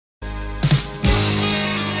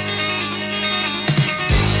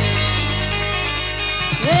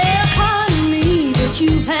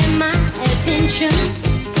attention.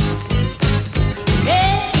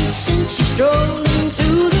 Hey, since you strolled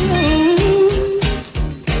into the room,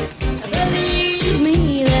 believe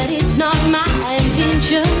me that it's not my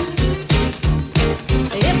intention.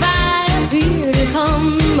 If I appear to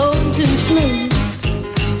come home too smooth,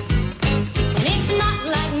 and it's not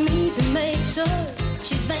like me to make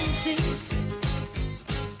such advances.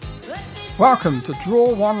 Welcome to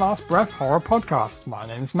Draw One Last Breath Horror Podcast. My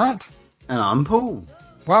name's Matt. And I'm Paul.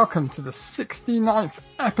 Welcome to the 69th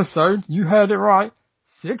episode. You heard it right.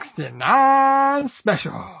 69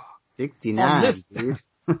 special. 69, dude.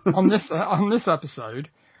 On this episode,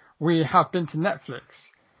 we have been to Netflix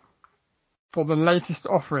for the latest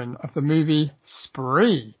offering of the movie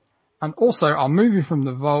Spree. And also our movie from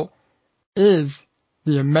the vault is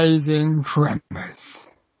The Amazing Tremors.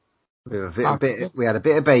 We had a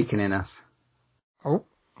bit of bacon in us. Oh,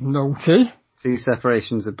 naughty. 2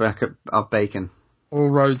 separations of bacon. All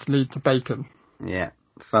roads lead to bacon. Yeah,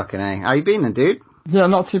 fucking A. How you been then, dude? Yeah,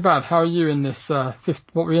 not too bad. How are you in this, what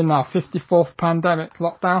we're in now, 54th pandemic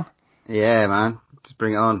lockdown? Yeah, man. Just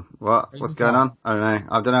bring it on. What's going on? I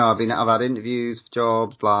don't know. I've had interviews,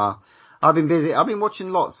 jobs, blah. I've been busy. I've been watching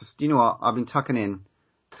lots. Do you know what? I've been tucking in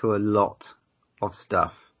to a lot of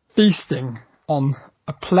stuff. Feasting on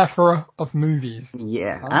a plethora of movies.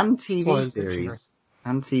 Yeah, and TV series.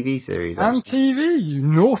 And TV series, actually. And TV, you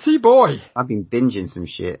naughty boy. I've been binging some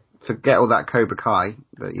shit. Forget all that Cobra Kai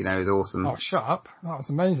that, is awesome. Oh, shut up. That was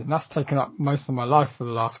amazing. That's taken up most of my life for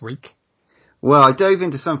the last week. Well, I dove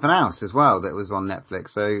into something else as well that was on Netflix.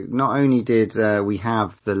 So not only did we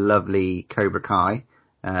have the lovely Cobra Kai,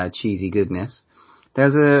 cheesy goodness,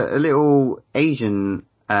 there's a little Asian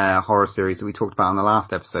horror series that we talked about on the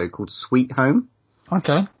last episode called Sweet Home.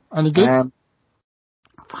 Okay. Any good?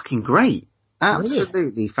 Fucking great. Absolutely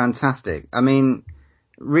really? Fantastic. I mean,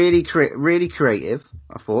 really creative,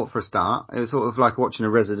 I thought, for a start. It was sort of like watching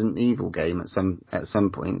a Resident Evil game at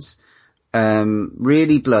some points.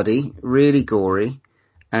 Really bloody, really gory,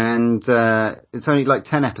 and it's only like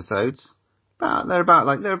 10 episodes. They're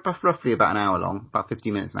roughly about an hour long, about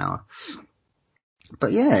 50 minutes an hour.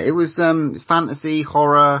 But yeah, it was fantasy,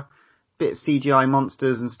 horror, bit CGI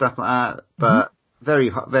monsters and stuff like that, but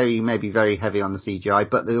very heavy on the CGI,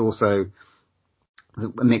 but they also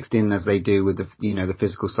mixed in as they do with the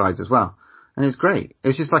physical sides as well. And it's great.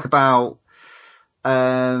 It's just like about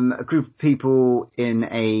a group of people in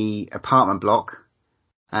a apartment block,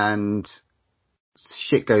 and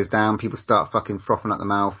shit goes down. People start fucking frothing at the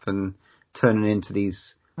mouth and turning into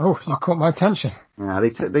these. Oh, you caught my attention. Yeah,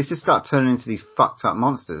 they just start turning into these fucked up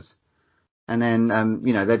monsters. And then,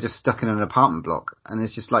 they're just stuck in an apartment block, and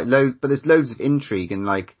there's just like but there's loads of intrigue and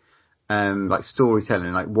like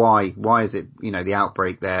storytelling, like why is it, the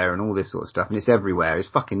outbreak there and all this sort of stuff. And it's everywhere. It's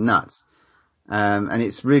fucking nuts. And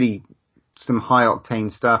it's really some high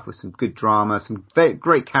octane stuff with some good drama, some very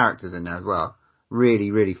great characters in there as well.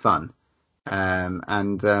 Really, really fun. I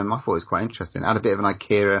thought it was quite interesting. It had a bit of an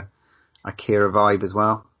Akira vibe as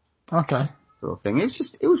well. Okay. Sort of thing.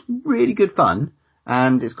 It was really good fun,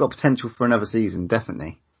 and it's got potential for another season,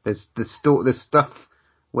 definitely. There's stuff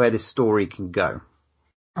where this story can go.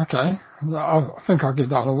 Okay. I think I'll give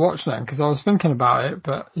that a watch then, because I was thinking about it,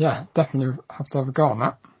 but yeah, definitely have to have a go on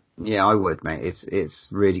that. Yeah, I would, mate. It's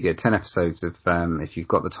really good. 10 episodes of, if you've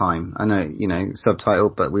got the time. I know,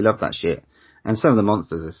 subtitled, but we love that shit. And some of the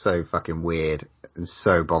monsters are so fucking weird and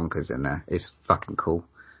so bonkers in there. It's fucking cool.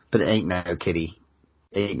 But it ain't no kiddie.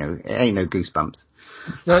 It ain't no goosebumps.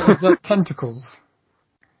 Is there tentacles?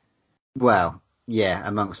 Well, yeah,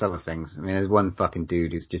 amongst other things. I mean, there's one fucking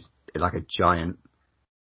dude who's just like a giant,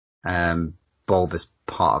 bulbous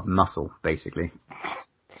part of muscle, basically.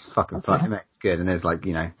 It's fucking fun, mate. It's good. And there's like,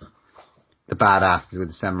 the badasses with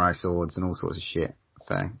the samurai swords and all sorts of shit.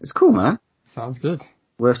 So it's cool, man. Sounds good.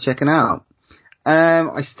 Worth checking out.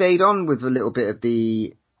 I stayed on with a little bit of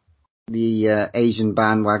the Asian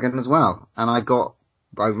bandwagon as well, and I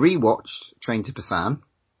rewatched Train to Busan.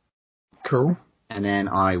 Cool. And then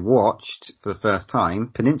I watched for the first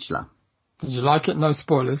time Peninsula. Did you like it? No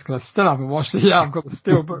spoilers, because I still haven't watched it yet. I've got the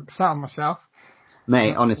steelbook sat on my shelf.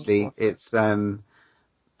 Mate, honestly, it's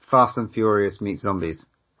Fast and Furious meets zombies.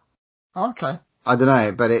 Okay. I don't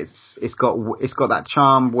know, but it's got that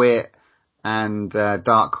charm, wit, and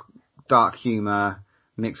dark humour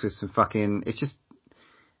mixed with some fucking. It's just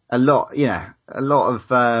a lot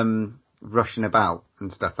of rushing about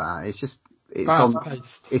and stuff like that.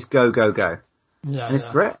 It's go. Yeah, and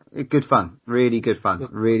it's great. Good fun, really good fun.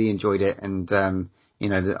 Really enjoyed it, and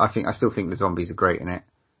I still think the zombies are great in it,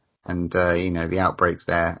 and the outbreaks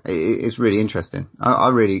there. It's really interesting. I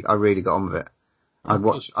really got on with it. I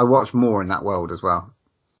watched more in that world as well.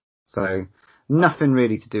 So Nothing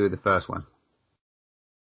really to do with the first one.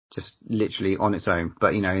 Just literally on its own,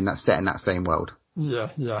 but in that set in that same world. Yeah.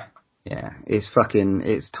 Yeah, it's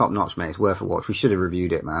top notch, mate. It's worth a watch. We should have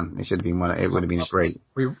reviewed it, man. It should have been it would have been great.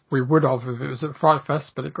 We would have if it was at Fright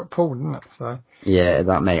Fest, but it got pulled, didn't it? So. Yeah,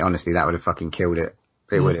 that, mate, honestly, that would have fucking killed it.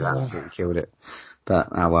 It would have absolutely killed it.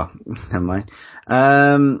 But, well, never mind.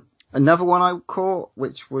 Another one I caught,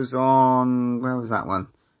 which was on, where was that one?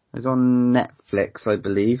 It was on Netflix, I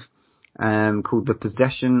believe, called The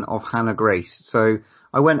Possession of Hannah Grace. So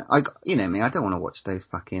you know me, I don't want to watch those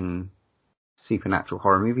fucking supernatural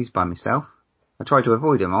horror movies by myself. I try to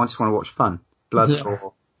avoid them. I just want to watch fun. Blood,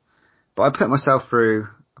 gore. But I put myself through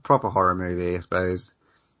a proper horror movie, I suppose,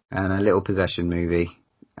 and a little possession movie.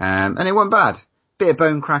 And it wasn't bad. Bit of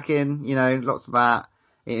bone cracking, lots of that.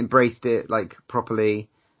 It embraced it, like, properly.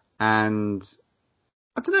 And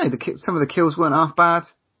I don't know, some of the kills weren't half bad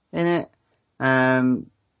in it.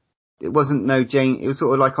 It wasn't it was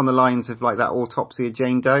sort of like on the lines of like that Autopsy of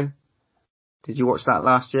Jane Doe. Did you watch that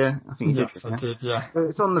last year? I think you did. Yes, I did, yeah. So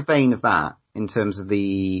it's on the vein of that in terms of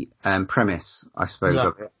the premise, I suppose,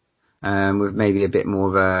 of it. With maybe a bit more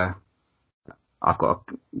of a I've got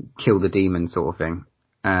to kill the demon sort of thing.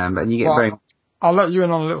 But you get I'll let you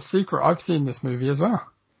in on a little secret. I've seen this movie as well.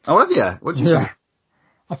 Oh, have you? What did you think?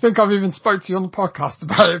 I think I've even spoke to you on the podcast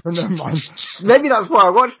about it, but never mind. Maybe that's why I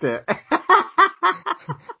watched it.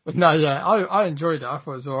 But no, yeah, I enjoyed it. I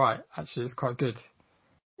thought it was alright. Actually, it's quite good.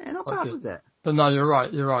 Yeah, not bad, was it? But no, you're right.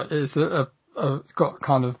 It's it's got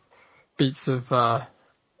kind of beats of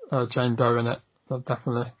Jane Doe in it. But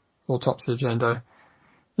definitely. Autopsy of Jane Doe.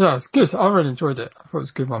 Yeah, it's good. I really enjoyed it. I thought it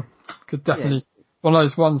was a good one. Definitely one of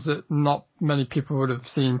those ones that not many people would have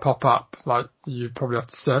seen pop up. Like, you'd probably have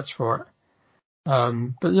to search for it.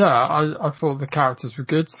 But yeah, I thought the characters were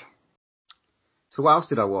good. So what else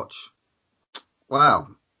did I watch? Wow.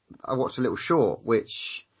 I watched a little short,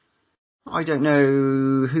 which I don't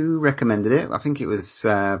know who recommended it. I think it was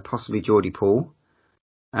possibly Geordie Paul.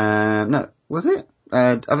 No, was it?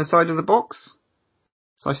 Other Side of the Box?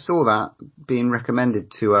 So I saw that being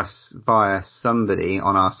recommended to us via somebody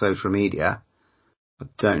on our social media. I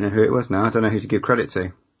don't know who it was now. I don't know who to give credit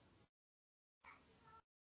to.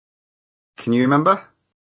 Can you remember?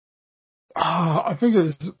 I think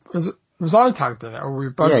was I tagged in it, or were we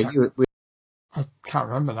both? Yeah, I can't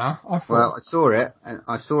remember now. Well, I saw it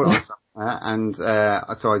on somewhere, and so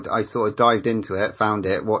I sort of dived into it, found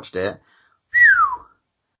it, watched it.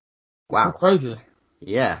 Wow, that's crazy.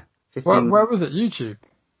 Yeah. Where was it? YouTube?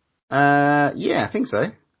 Yeah, I think so.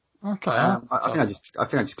 Okay. I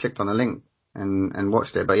think I just clicked on the link and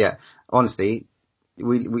watched it. But yeah, honestly,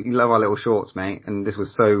 we love our little shorts, mate. And this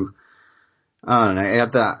was so, I don't know, it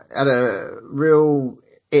had a real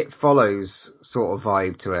It Follows sort of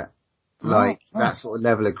vibe to it. Like, that sort of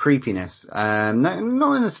level of creepiness. No,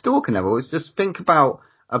 not in a stalker level. It's just, think about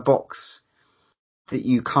a box that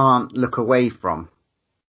you can't look away from.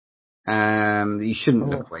 That you shouldn't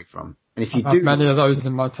look away from. And if you I've do, had many of those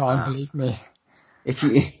in my time, believe me. If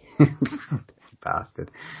you,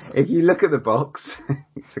 bastard. If you look at the box,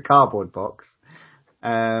 it's a cardboard box,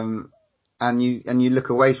 and you look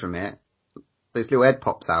away from it, this little head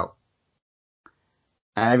pops out.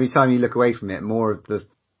 And every time you look away from it, more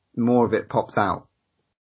of it pops out.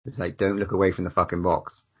 It's like, don't look away from the fucking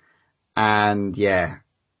box. And yeah,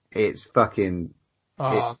 it's fucking.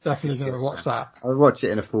 I'm definitely going to watch that. I'll watch it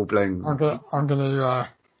in a full blown. I'm gonna,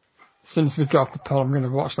 as soon as we get off the pod, I'm going to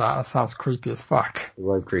watch that. That sounds creepy as fuck. It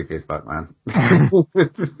was creepy as fuck, man. I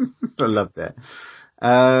loved it.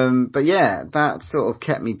 But yeah, that sort of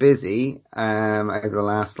kept me busy, over the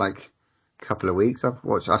last, couple of weeks.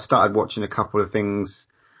 I started watching a couple of things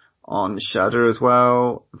on Shudder as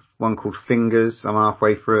well. One called Fingers. I'm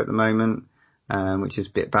halfway through at the moment, which is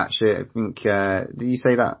a bit batshit. I think, did you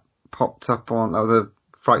say that popped up on the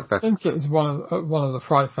Fright Fest? I think it was one of the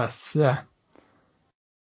Fright Fests, yeah.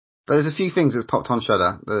 But there's a few things that popped on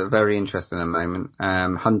Shudder that are very interesting at the moment.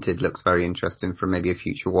 Hunted looks very interesting for maybe a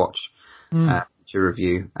future watch, future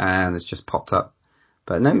review, and it's just popped up.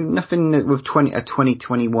 But nothing with a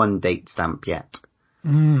 2021 date stamp yet.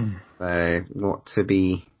 So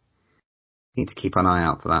need to keep an eye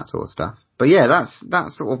out for that sort of stuff. But yeah,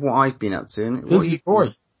 that's sort of what I've been up to. And busy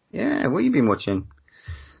boy. Yeah, what have you been watching?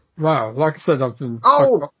 Wow, like I said, I've been.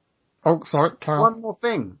 Sorry, carry on. One more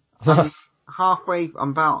thing. Yes. I'm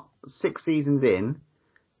about 6 seasons in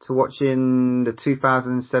to watching the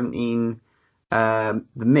 2017 The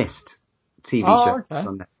Mist TV show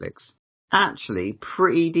on Netflix. Actually,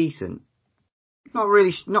 pretty decent. I'm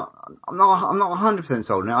not 100%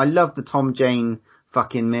 sold on it. I love the Tom Jane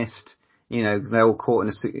fucking Mist. They're all caught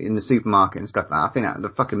in the supermarket and stuff like that. I think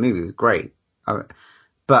the fucking movie was great.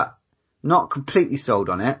 But not completely sold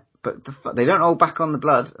on it. But they don't hold back on the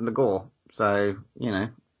blood and the gore. So,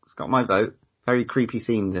 it's got my vote. Very creepy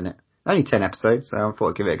scenes in it. Only 10 episodes, so I thought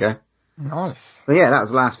I'd give it a go. Nice. But yeah, that was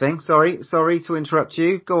the last thing. Sorry to interrupt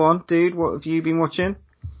you. Go on, dude. What have you been watching?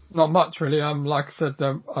 Not much, really. Like I said,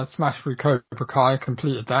 I smashed through Cobra Kai,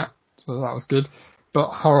 completed that, so that was good. But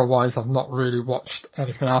horror-wise, I've not really watched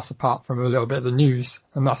anything else apart from a little bit of the news,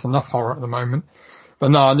 and that's enough horror at the moment.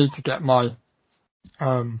 But no, I need to get my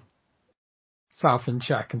self in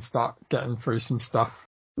check and start getting through some stuff.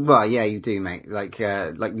 Well, yeah, you do, mate. Like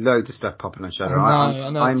loads of stuff popping on Shudder. I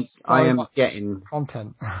know. I am getting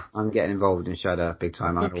content. I'm getting involved in Shudder big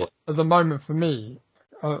time. At the moment, for me,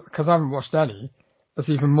 because I haven't watched any, it's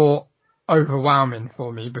even more overwhelming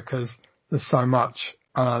for me because there's so much,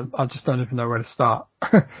 and I just don't even know where to start.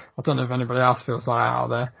 I don't know if anybody else feels like that out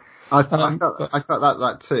there. I felt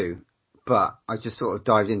that too, but I just sort of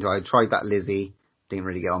dived into it. I tried that Lizzie, didn't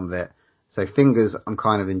really get on with it. So Fingers, I'm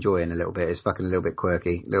kind of enjoying a little bit. It's fucking a little bit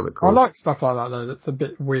quirky, a little bit cool. I like stuff like that though. That's a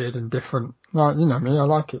bit weird and different. Like, you know me, I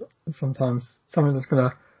like it. Sometimes something that's going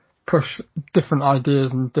to push different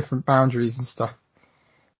ideas and different boundaries and stuff.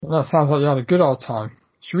 Well, that sounds like you had a good old time.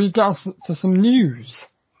 Should we get on to some news?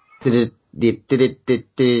 Yeah,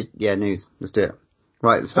 news. Let's do it.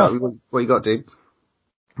 Right, let's start. What you got, dude?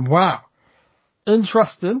 Wow.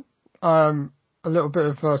 Interesting. A little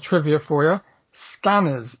bit of trivia for you.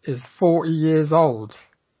 Scanners is 40 years old.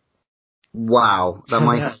 Wow.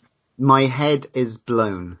 My head is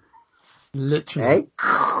blown. Literally. Hey?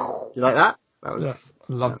 You like that? Yes,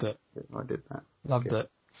 loved it. I did that. Loved it.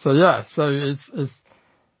 So yeah, it's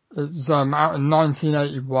out in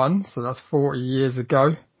 1981, so that's 40 years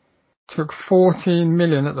ago. Took 14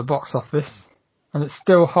 million at the box office, and it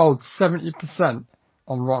still holds 70%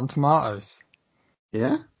 on Rotten Tomatoes.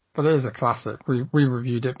 Yeah? But it is a classic. We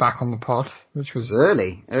reviewed it back on the pod, which was...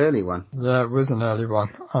 Early one. Yeah, it was an early one.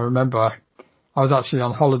 I remember I was actually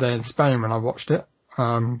on holiday in Spain when I watched it,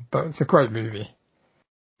 but it's a great movie.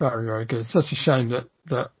 Very, very good. It's such a shame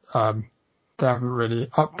that they haven't really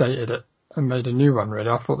updated it and made a new one, really.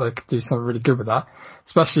 I thought they could do something really good with that.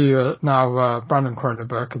 Especially now Brandon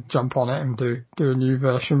Cronenberg could jump on it and do a new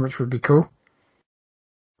version, which would be cool.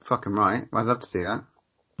 Fucking right. I'd love to see that.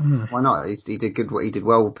 Mm. Why not? He did good. He did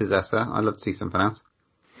well with Possessor. I'd love to see something else.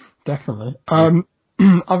 Definitely.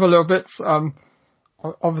 Other little bits.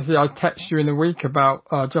 Obviously, I texted you in the week about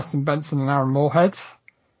Justin Benson and Aaron Moorhead.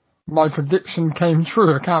 My prediction came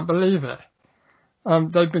true. I can't believe it.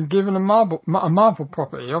 They've been given a Marvel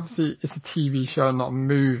property. Obviously, it's a TV show, not a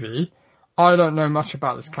movie. I don't know much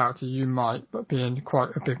about this character. You might, but being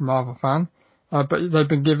quite a big Marvel fan. But they've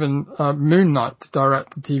been given Moon Knight to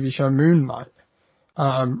direct the TV show Moon Knight,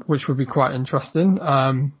 which would be quite interesting.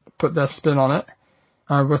 Put their spin on it.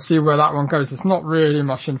 We'll see where that one goes. There's not really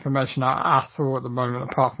much information out at all at the moment,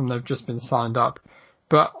 apart from they've just been signed up.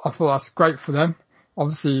 But I thought that's great for them.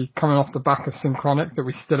 Obviously, coming off the back of Synchronic that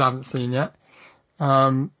we still haven't seen yet.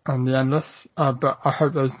 And The Endless, but I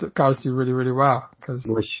hope those guys do really, really well. Cause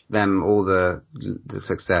wish them all the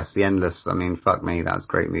success. The Endless, I mean, fuck me, that's a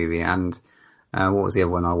great movie. And what was the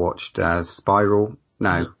other one I watched? Spiral?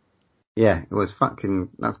 No. Yeah, it was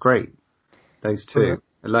that's great. Those two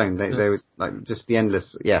alone, they was like just The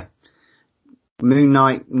Endless, yeah. Moon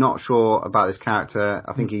Knight, not sure about this character.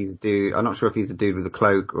 I think he's a dude. I'm not sure if he's the dude with the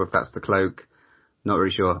cloak or if that's the cloak. Not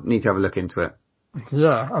really sure. Need to have a look into it.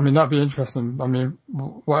 Yeah, I mean, that'd be interesting. I mean,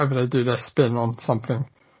 whatever they do, their spin on something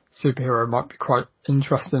superhero might be quite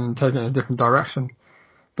interesting and taking a different direction.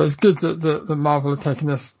 But it's good that Marvel are taking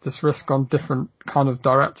this risk on different kind of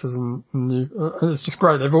directors and new. It's just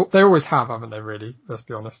great. They always have, haven't they? Really, let's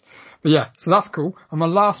be honest. But yeah, so that's cool. And my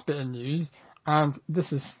last bit of news, and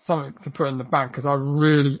this is something to put in the bank because I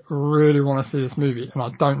really, really want to see this movie, and I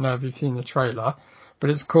don't know if you've seen the trailer, but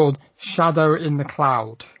it's called Shadow in the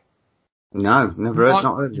Cloud. No,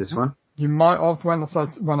 not heard this one. You might have when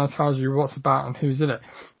I tell you what's about and who's in it.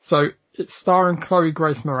 So it's starring Chloe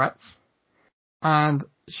Grace Moretz, and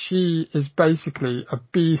she is basically a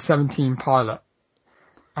B-17 pilot,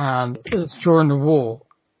 and it's during the war.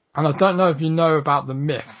 And I don't know if you know about the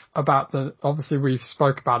myth about obviously we've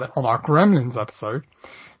spoke about it on our Gremlins episode,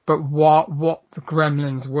 but what the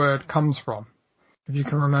Gremlins word comes from. If you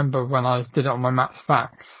can remember when I did it on my Matt's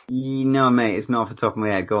Facts. No, mate, it's not off the top of my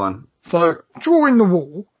head. Go on. So during the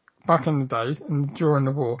war, back in the day, and during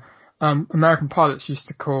the war, American pilots used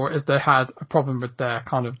to call, if they had a problem with their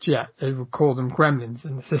kind of jet, they would call them gremlins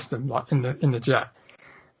in the system, like in the jet.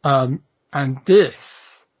 And this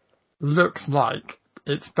looks like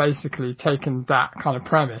it's basically taken that kind of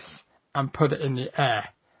premise and put it in the air.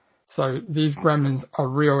 So these gremlins are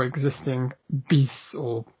real existing beasts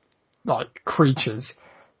or like creatures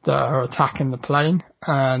that are attacking the plane,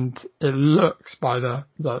 and it looks by the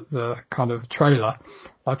kind of trailer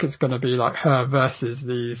like it's going to be like her versus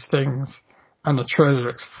these things, and the trailer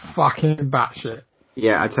looks fucking batshit.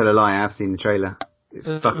 Yeah, I tell a lie, I've seen the trailer.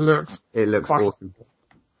 It looks awesome.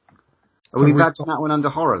 Are we badging that one under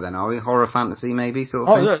horror then, are we? Horror fantasy maybe, sort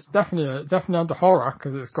of thing? Yeah, it's definitely under horror,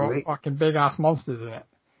 because it's got fucking big ass monsters in it.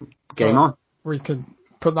 Game on. We could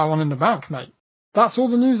put that one in the bank, mate. That's all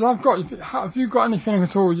the news I've got. Have you got anything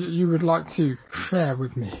at all you would like to share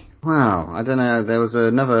with me? Wow, I don't know. There was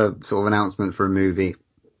another sort of announcement for a movie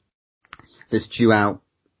that's due out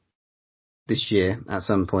this year at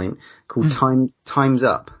some point called Time's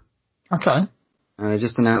Up. Okay. And they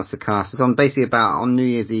just announced the cast. It's basically about on New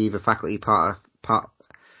Year's Eve, a faculty party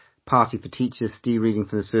for teachers. Steve reading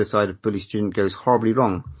from the suicide of bully student goes horribly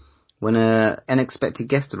wrong when an unexpected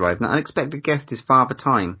guest arrived. Now, unexpected guest is Father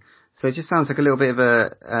Time. So it just sounds like a little bit of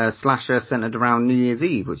a slasher centered around New Year's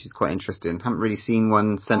Eve, which is quite interesting. Haven't really seen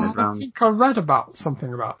one centered around... I think I read about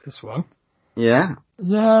something about this one. Yeah?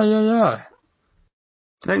 Yeah.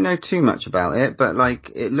 Don't know too much about it, but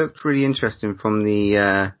like it looked really interesting from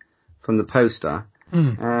the poster.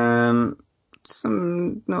 The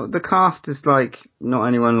cast is like not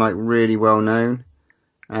anyone like really well known.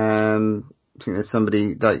 I think there's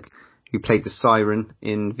somebody like who played the Siren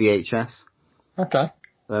in VHS. Okay.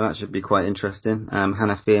 So that should be quite interesting.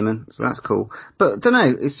 Hannah Fearman, so that's cool. But don't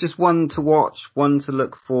know, it's just one to watch, one to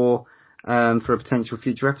look for a potential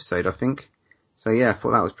future episode, I think. So yeah, I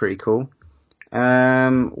thought that was pretty cool.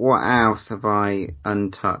 What else have I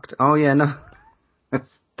untucked? Oh yeah, no.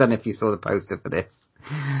 Don't know if you saw the poster for this.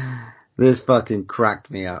 This fucking cracked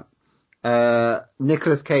me up.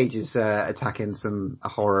 Nicolas Cage is attacking some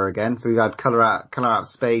horror again. So we've had Colour Out of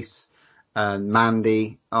Space,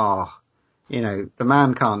 Mandy. Oh, you know, the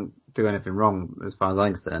man can't do anything wrong as far as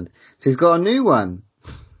I'm concerned. So he's got a new one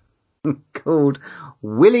called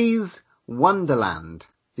Willy's Wonderland.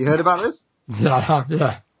 You heard about this? Yeah, I have,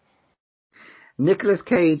 yeah. Nicolas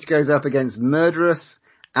Cage goes up against murderous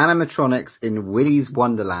animatronics in Willy's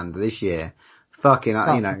Wonderland this year. Fucking,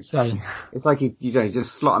 you know, insane. It's like you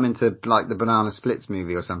just slot them into like the Banana Splits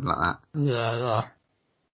movie or something like that. Yeah.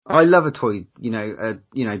 I love a toy,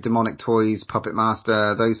 demonic toys, Puppet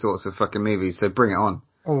Master, those sorts of fucking movies. So bring it on.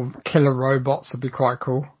 Oh, killer robots would be quite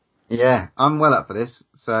cool. Yeah, I'm well up for this.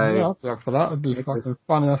 So yeah, I'll be up for that. It'd be fucking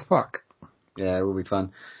funny as fuck. Yeah, it will be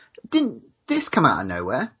fun. Didn't this come out of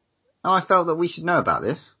nowhere? And I felt that we should know about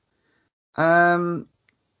this.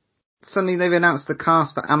 Suddenly they've announced the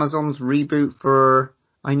cast for Amazon's reboot for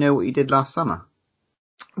I Know What You Did Last Summer.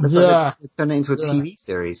 Yeah. They turned it into a TV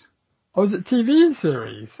series. Oh, is it TV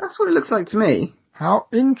series? That's what it looks like to me. How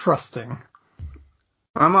interesting.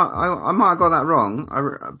 I might have got that wrong,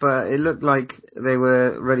 but it looked like they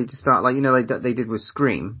were ready to start, like, they did with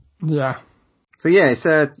Scream. Yeah. So yeah, it's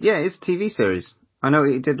a TV series. I Know What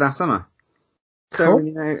You Did Last Summer. So, cool.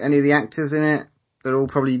 Any of the actors in it, they're all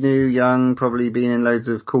probably new, young, probably been in loads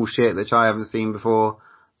of cool shit that I haven't seen before.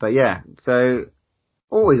 But yeah, so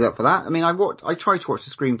always up for that. I mean, I tried to watch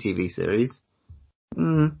the Scream TV series.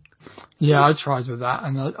 Yeah, I tried with that,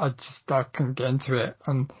 and I couldn't get into it.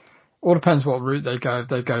 And all depends what route they go. If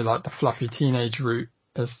they go like the fluffy teenage route,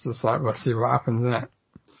 it's just like we'll see what happens in it.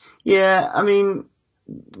 Yeah, I mean,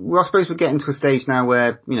 I suppose we're getting to a stage now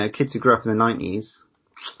where kids who grew up in the 90s.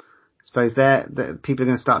 I suppose people are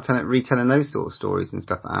going to start retelling those sort of stories and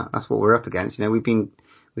stuff like that. That's what we're up against.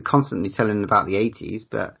 We're constantly telling about the 80s,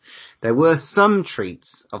 but there were some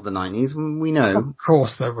treats of the 90s. We know. Of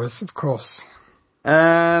course there was, of course.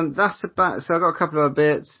 That's about, so I got a couple of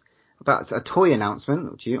bits about a toy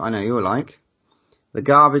announcement, which I know you'll like. The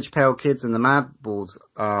Garbage Pail Kids and the Madballs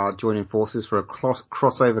are joining forces for a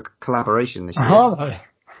crossover collaboration this year. Are they?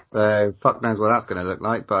 So fuck knows what that's going to look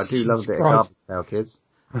like, but I do love a bit of Garbage Pail Kids.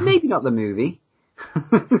 Maybe not the movie.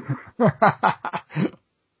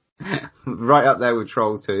 Right up there with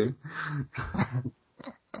Troll 2.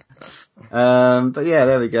 But yeah,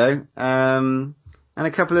 there we go. And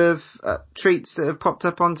a couple of treats that have popped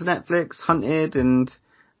up onto Netflix, Hunted and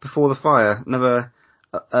Before the Fire. Another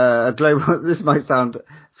a global, this might sound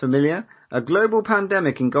familiar, a global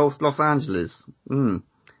pandemic engulfs Los Angeles.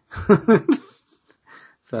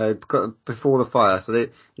 So Before the Fire. So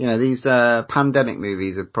these pandemic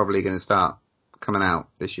movies are probably going to start coming out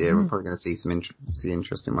this year. We're probably going to see some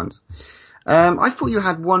interesting ones. I thought you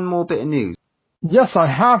had one more bit of news. Yes, I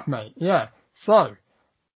have, mate. Yeah. So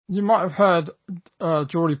you might have heard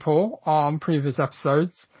Geordie Paul on previous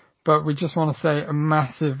episodes, but we just want to say a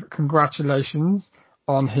massive congratulations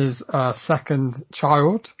on his second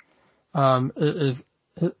child. He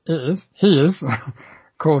is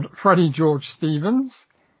called Freddie George Stevens.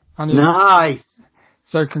 And Nice!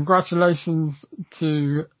 So congratulations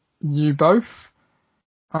to you both.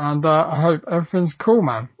 And I hope everything's cool,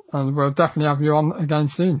 man. And we'll definitely have you on again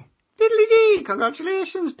soon. Diddly-dee!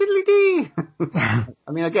 Congratulations! Diddly-dee!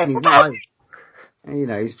 I mean, again, he's not... You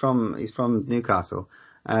know, he's from Newcastle.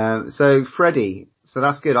 So Freddie, so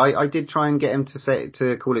that's good. I did try and get him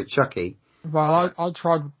to call it Chucky. Well, I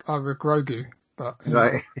tried with Grogu, but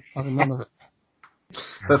right. I mean, none of it.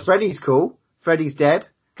 But Freddie's cool. Freddie's dead.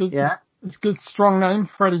 Good, yeah. It's a good, strong name,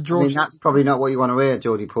 Freddie George. I mean, that's probably not what you want to hear,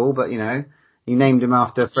 Geordie Paul, but you know, you named him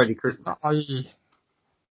after Freddie Freddie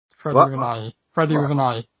with an I. Freddie with an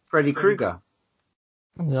I. Freddy Krueger.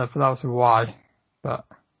 Yeah, but that was a Y. But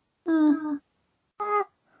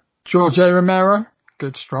George A. Romero,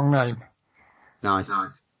 good, strong name. Nice.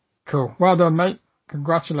 Cool. Well done, mate.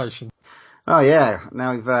 Congratulations. Oh yeah,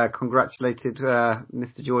 now we've congratulated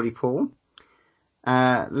Mr. Geordie Paul.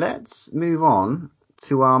 Let's move on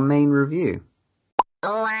to our main review.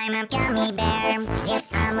 Oh, I'm a gummy bear. Yes,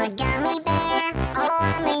 I'm a gummy bear. Oh,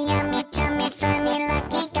 I'm a yummy, tummy, funny,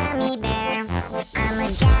 lucky gummy bear. I'm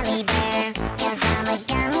a jelly bear, 'cause I'm a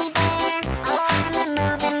gummy bear. Oh, I'm a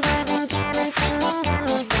moving, grooving, jamming, singing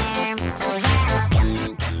gummy bear. Oh yeah,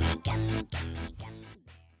 gummy bear.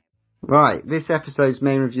 Right, this episode's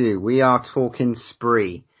main review, we are talking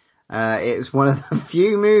Spree. It was one of the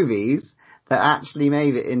few movies that actually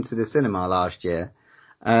made it into the cinema last year.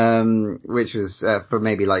 Which was for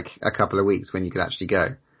maybe like a couple of weeks when you could actually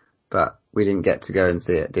go. But we didn't get to go and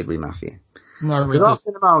see it, did we, Matthew? No, we didn't. Our didn't.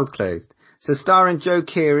 cinema was closed. So starring Joe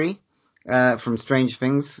Keery from Strange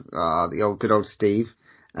Things, the good old Steve,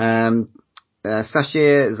 Sashir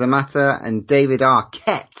Zamata and David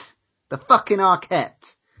Arquette. The fucking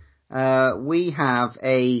Arquette. We have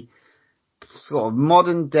a sort of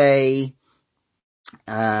modern day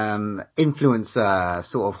influencer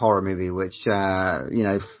sort of horror movie, which you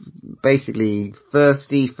know, basically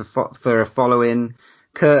thirsty for a following.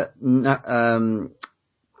 Kurt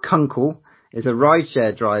Kunkel is a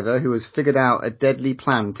rideshare driver who has figured out a deadly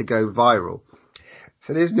plan to go viral.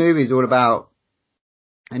 So this movie is all about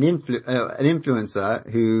an influencer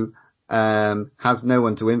who has no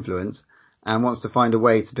one to influence and wants to find a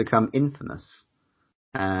way to become infamous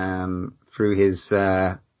through his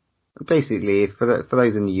basically, for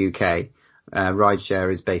those in the UK, rideshare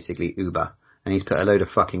is basically Uber, and he's put a load of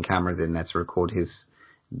fucking cameras in there to record his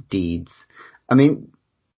deeds. I mean,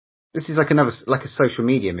 this is like a social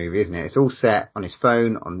media movie, isn't it? It's all set on his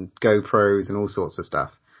phone, on GoPros, and all sorts of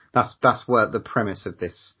stuff. That's what the premise of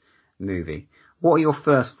this movie. What are your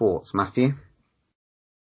first thoughts, Matthew?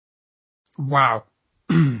 Wow,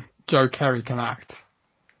 Joe Keery can act.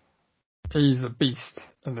 He's a beast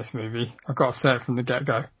in this movie. I've got to say it from the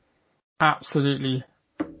get-go. Absolutely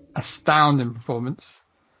astounding performance.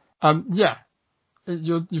 Yeah,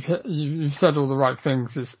 you've said all the right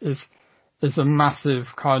things. Is a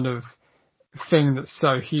massive kind of thing that's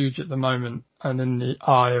so huge at the moment and in the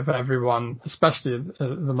eye of everyone, especially at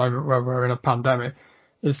the moment where we're in a pandemic.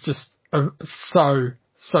 It's just so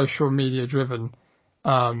social media driven,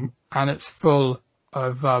 and it's full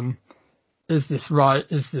of is this right?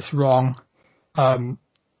 Is this wrong?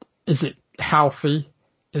 Is it healthy?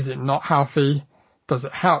 Is it not healthy? Does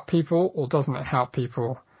it help people or doesn't it help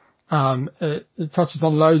people? It touches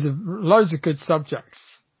on loads of good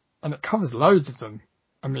subjects, and it covers loads of them.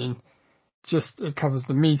 I mean, it covers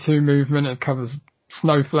the Me Too movement. It covers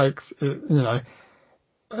snowflakes. Is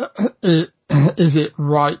it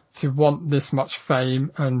right to want this much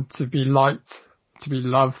fame and to be liked, to be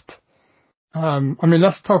loved? I mean,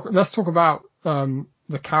 let's talk about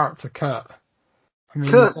the character Kurt. I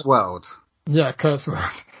mean, Kurt's World. Yeah, Kurt's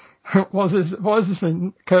World. what is this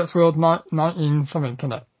thing? Kurt's World 19 something,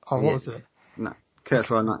 can it? Oh, what was it? No, Kurt's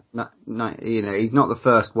World, you know, he's not the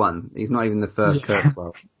first one. He's not even the first Kurt's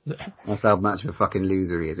World. Yeah. That's how much of a fucking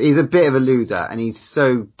loser he is. He's a bit of a loser, and he's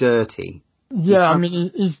so dirty. Yeah, I mean,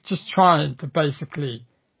 he's just trying to basically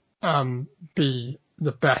be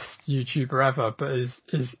the best YouTuber ever, but it's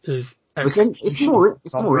more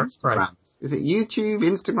Instagram. Is it YouTube,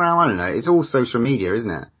 Instagram? I don't know. It's all social media, isn't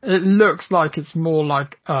it? It looks like it's more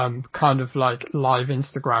like kind of like live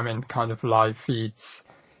Instagramming, kind of live feeds.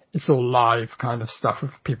 It's all live kind of stuff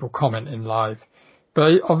with people commenting live.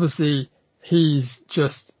 But obviously he's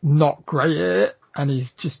just not great at it, and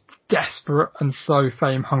he's just desperate and so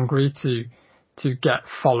fame hungry to get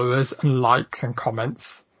followers and likes and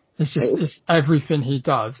comments. It's everything he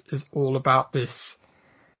does is all about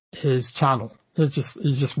his channel. He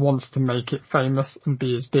just wants to make it famous and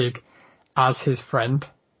be as big as his friend,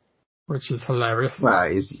 which is hilarious. Well,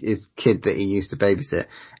 his kid that he used to babysit.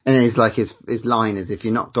 And it's like his line is, if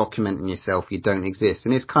you're not documenting yourself, you don't exist.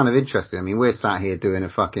 And it's kind of interesting. I mean, we're sat here doing a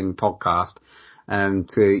fucking podcast,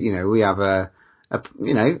 we have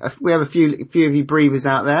we have a few of you breathers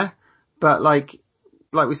out there, but like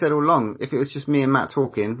we said all along, if it was just me and Matt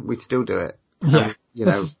talking, we'd still do it. Yeah.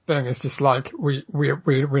 This thing is just like, we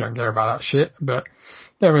don't care about that shit, but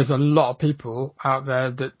there is a lot of people out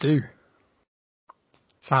there that do.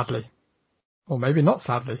 Sadly. Or maybe not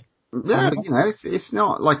sadly. Yeah, it's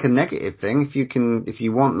not like a negative thing. If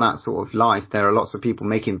you want that sort of life, there are lots of people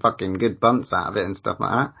making fucking good bunts out of it and stuff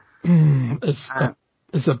like that.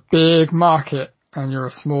 It's a big market and you're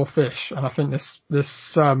a small fish. And I think this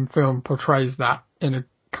film portrays that in a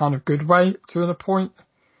kind of good way to a point.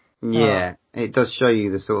 Yeah, it does show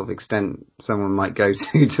you the sort of extent someone might go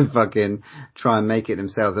to fucking try and make it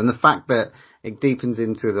themselves. And the fact that it deepens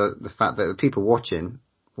into the fact that the people watching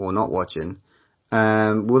or not watching,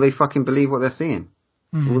 will they fucking believe what they're seeing?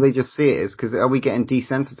 Mm-hmm. Will they just see it because are we getting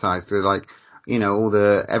desensitized to like,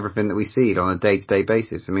 all everything that we see on a day-to-day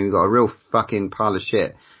basis? I mean, we've got a real fucking pile of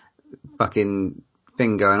shit fucking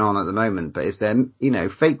thing going on at the moment, but is there,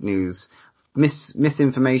 fake news,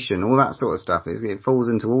 misinformation, all that sort of stuff. It falls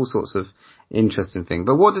into all sorts of interesting things.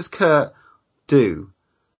 But what does Kurt do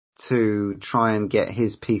to try and get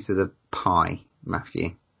his piece of the pie,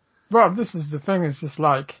 Matthew? Well, this is the thing. It's just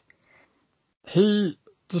like he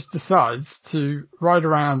just decides to ride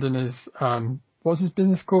around in his what's his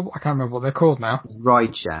business called? I can't remember what they're called now.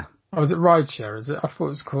 Rideshare. Oh, is it Rideshare? Is it? I thought it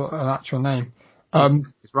was called an actual name.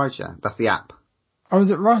 It's Rideshare. That's the app. Oh, is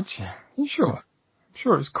it Rideshare? Are you sure? I'm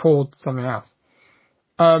sure it's called something else.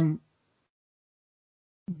 But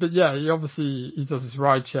yeah, he does this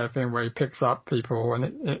rideshare thing where he picks up people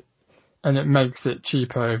and it makes it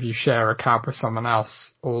cheaper if you share a cab with someone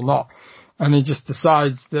else or not. And he just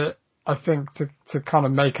decides that I think to kind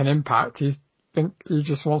of make an impact, he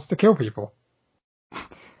just wants to kill people.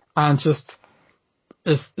 And just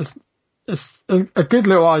it's a good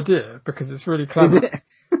little idea because it's really clever.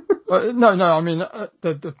 Well, no, I mean,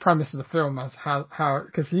 the premise of the film is how,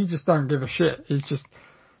 because he just don't give a shit.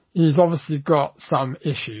 He's obviously got some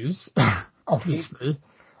issues, obviously.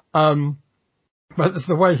 But it's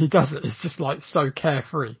the way he does it. It's just like so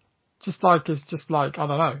carefree. It's just like, I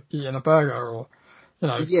don't know, eating a burger or,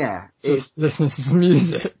 just listening to some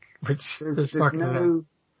music, which is fucking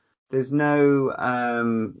there's no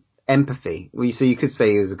empathy. Well, so you could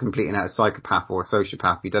say he's a complete and utter psychopath or a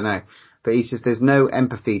sociopath, you don't know. But there's no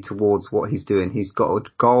empathy towards what he's doing. He's got a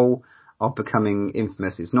goal of becoming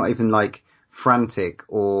infamous. It's not even like frantic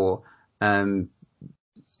or, there's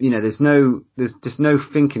just no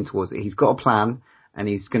thinking towards it. He's got a plan and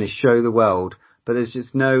he's going to show the world, but there's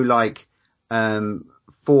just no like,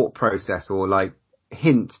 thought process or like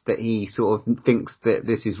hint that he sort of thinks that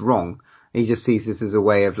this is wrong. He just sees this as a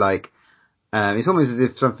way of like, it's almost as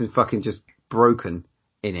if something fucking just broken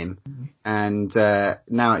in him. Mm-hmm. And,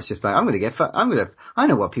 now it's just like, I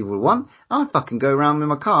know what people want. I'll fucking go around with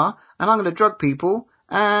my car and I'm going to drug people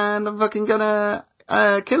and I'm fucking gonna,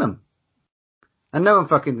 kill them. And no one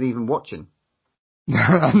fucking is even watching. No,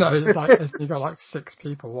 it's like, you got like 6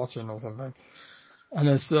 people watching or something. And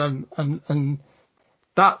it's, and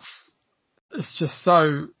it's just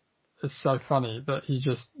so, it's so funny that he's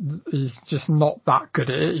just not that good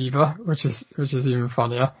at it either, which is even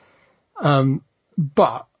funnier.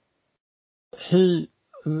 But he,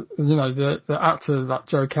 the actor, like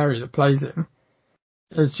Joe Kerry that plays him,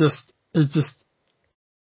 it's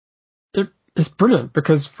brilliant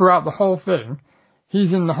because throughout the whole thing,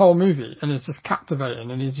 he's in the whole movie and it's just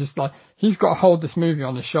captivating and he's just like, he's got to hold this movie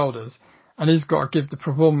on his shoulders and he's got to give the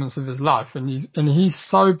performance of his life and he's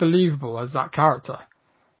so believable as that character.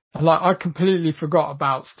 And like, I completely forgot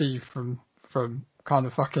about Steve from kind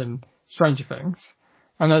of fucking Stranger Things.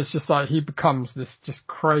 And it's just like, he becomes this just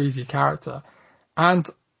crazy character. And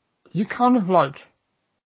you kind of like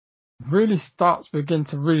really begin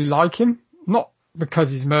to really like him. Not because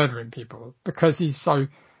he's murdering people, because he's so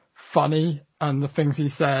funny and the things he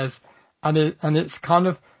says. And it's kind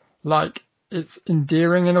of like, it's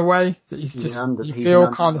endearing in a way that he's just,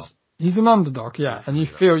 he's an underdog, yeah. And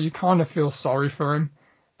you kind of feel sorry for him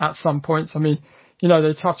at some points. I mean,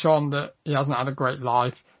 they touch on that he hasn't had a great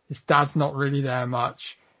life. His dad's not really there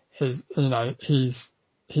much. He's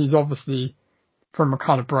obviously from a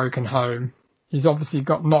kind of broken home. He's obviously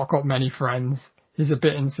not got many friends. He's a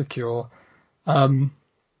bit insecure. But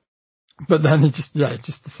then he just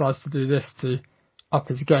decides to do this to up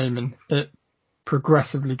his game and it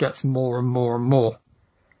progressively gets more and more and more.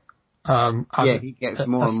 He gets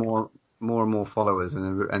more and more followers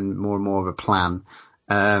and more of a plan.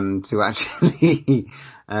 to actually,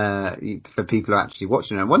 for people who are actually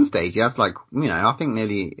watching. At one stage, he has like, I think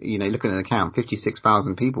nearly, looking at the count,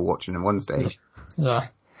 56,000 people watching at one stage. Yeah.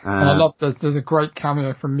 And I love, there's a great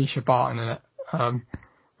cameo from Misha Barton in it,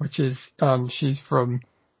 which is, she's from,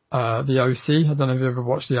 the OC. I don't know if you ever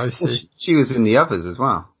watched the OC. Well, she was in the others as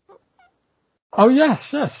well. Oh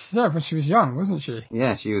yes. Yeah, when she was young, wasn't she?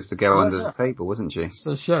 Yeah, she was the girl under the table, wasn't she?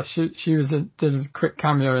 So yeah, she did a quick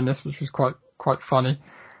cameo in this, which was quite funny.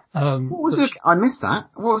 What was I missed that.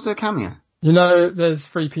 What was her cameo? There's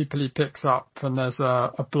 3 people he picks up, and there's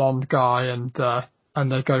a blonde guy, and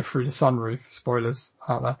they go through the sunroof. Spoilers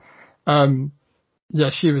out there. Yeah,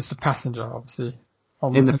 she was the passenger, obviously.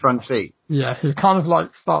 In the front seat. Yeah, who kind of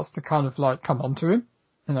like starts to kind of like come onto him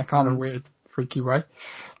in a kind of weird, freaky way.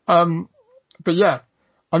 But yeah,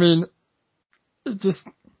 I mean, it just,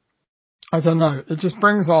 I don't know, it just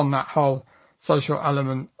brings on that whole social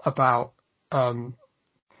element about, kind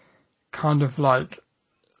of like,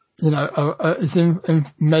 is in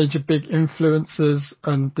major big influencers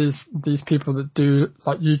and these people that do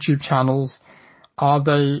like YouTube channels,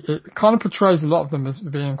 it kind of portrays a lot of them as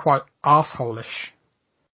being quite arsehole-ish.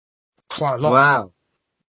 Quite a lot. Wow.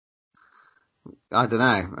 I don't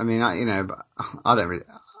know. I mean, I don't really,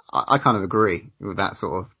 I kind of agree with that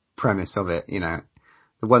sort of premise of it.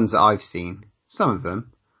 The ones that I've seen, some of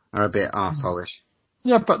them are a bit arsehole-ish.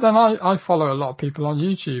 Yeah, but then I follow a lot of people on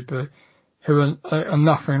YouTube who are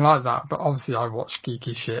nothing like that. But obviously I watch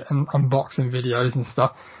geeky shit and unboxing videos and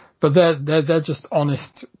stuff. But they're just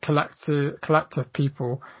honest collective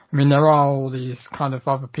people. I mean, there are all these kind of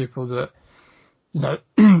other people that, that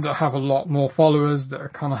have a lot more followers,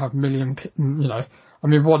 that kind of have million, I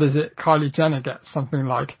mean, what is it? Kylie Jenner gets something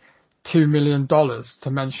like $2 million to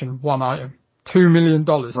mention one item. $2 million.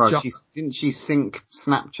 Right, didn't she sync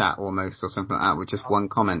Snapchat almost or something like that with just one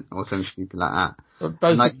comment or something like that? But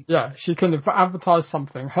basically, yeah, she can advertise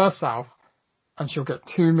something herself and she'll get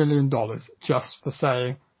 $2 million just for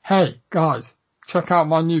saying, hey, guys, check out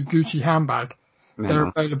my new Gucci handbag. They're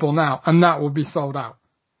available now. And that will be sold out.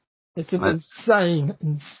 It's an insane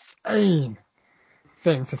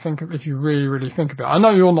thing to think of if you really, really think about it. I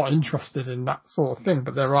know you're not interested in that sort of thing,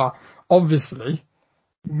 but there are obviously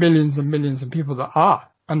millions and millions of people that are,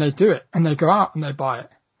 and they do it, and they go out and they buy it.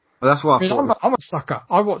 Well, that's what I'm a sucker.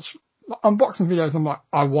 I watch unboxing videos. I'm like,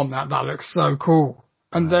 I want that. That looks so cool.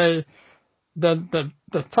 And they're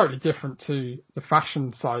totally different to the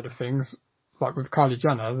fashion side of things. Like with Kylie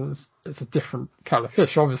Jenner, it's a different kettle of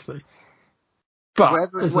fish, obviously.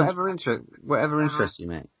 But whatever interests you,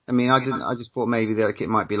 mate. I mean, I just thought maybe that it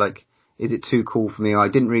might be like, is it too cool for me? Or I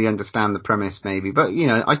didn't really understand the premise, maybe. But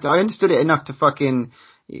I understood it enough to fucking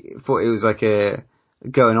thought it was like a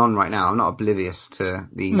going on right now. I'm not oblivious to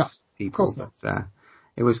these people, but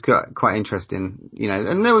it was quite interesting,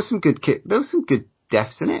 And there was some good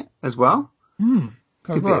deaths in it as well. Good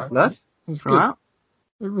bit of blood. It was good.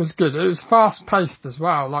 It was good. It was fast paced as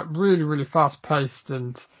well, like really, really fast paced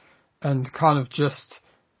and kind of just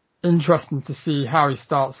interesting to see how he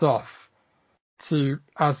starts off to,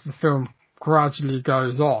 as the film gradually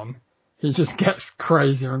goes on, he just gets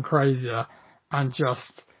crazier and crazier, and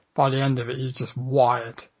just by the end of it, he's just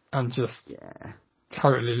wired and just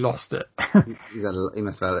totally lost it. he's had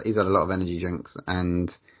a lot of energy drinks,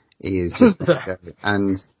 and he is just,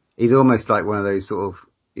 and he's almost like one of those sort of,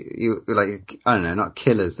 like, I don't know, not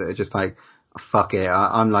killers that are just like, fuck it,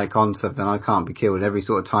 I'm like on something, I can't be killed. Every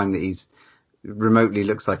sort of time that he's remotely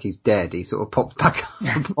looks like he's dead, he sort of pops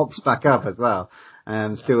back up as well.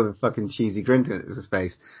 Still with a fucking cheesy grin to his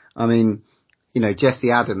face. I mean,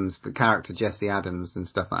 Jesse Adams, the character Jesse Adams and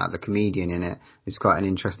stuff like that, the comedian in it, is quite an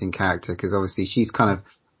interesting character, because obviously she's kind of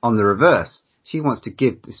on the reverse. She wants to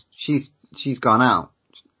give this, she's gone out,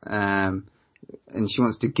 and she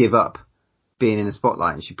wants to give up being in the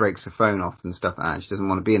spotlight, and she breaks her phone off and stuff like that. She doesn't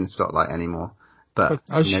want to be in the spotlight anymore. But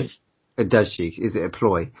does she? Is it a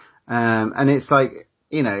ploy? And it's like,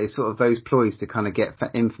 it's sort of those ploys to kind of get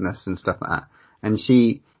infamous and stuff like that. And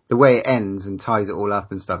the way it ends and ties it all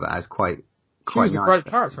up and stuff like that is quite She was nice. a great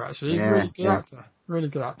character, actually. Really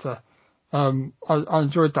good actor. I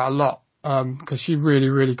enjoyed that a lot, because she really,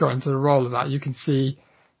 really got into the role of that. You can see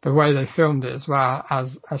the way they filmed it as well,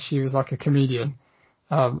 as she was like a comedian.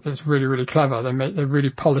 It's really, really clever. They really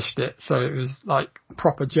polished it, so it was like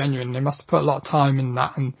proper genuine. They must have put a lot of time in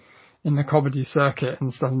that and in the comedy circuit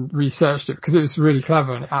and stuff, and researched it, because it was really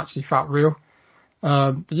clever and it actually felt real.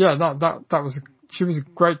 But yeah, she was a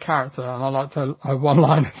great character, and I liked her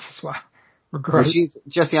one-liners as well. Were great. Well,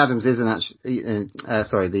 Jesse Adams isn't actually,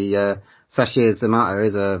 the Sasha Zamata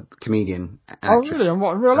is a comedian. Oh really? And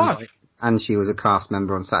what, in real life? And she was a cast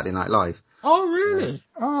member on Saturday Night Live. Oh, really?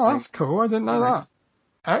 Oh, that's cool. I didn't know that.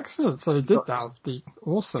 Excellent. So they did that.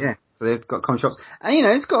 Awesome. Yeah, so they've got comic shops. And,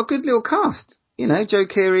 it's got a good little cast. Joe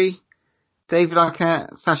Keery, David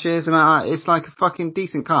Arquette, Sasha Zamata. It's like a fucking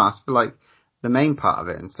decent cast for, like, the main part of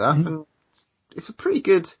it and stuff. Mm-hmm. And it's a pretty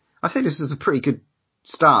good... I think this was a pretty good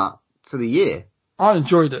start to the year. I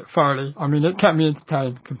enjoyed it thoroughly. I mean, it kept me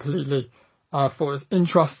entertained completely. I thought it was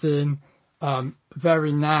interesting,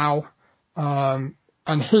 very now, and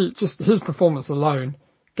his performance alone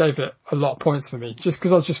gave it a lot of points for me, just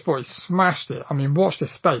because I just thought he smashed it. I mean, watch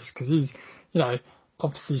this space, because he's,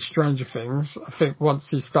 obviously Stranger Things. I think once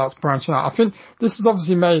he starts branching out, I think this was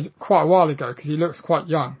obviously made quite a while ago, because he looks quite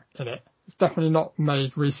young in it. It's definitely not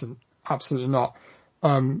made recent, absolutely not.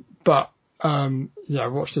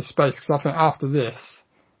 Watch this space, because I think after this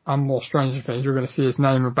and more Stranger Things, you're going to see his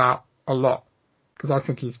name about a lot, because I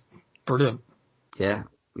think he's brilliant. Yeah,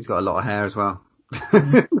 he's got a lot of hair as well.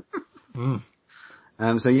 Mm.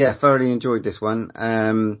 Thoroughly enjoyed this one.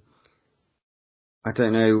 I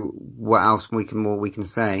don't know what else we can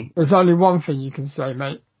say. There's only one thing you can say,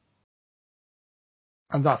 mate,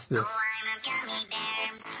 and that's this.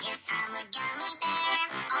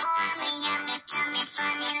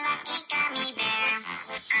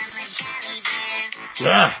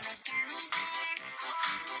 Yeah.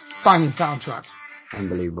 Banging soundtrack.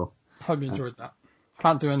 Unbelievable. Hope you enjoyed that.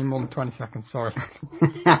 Can't do any more than 20 seconds, sorry.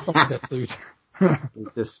 Dude. You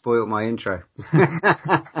just spoiled my intro.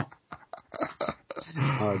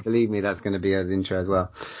 Oh, believe me, that's going to be an intro as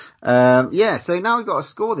well. So now we've got to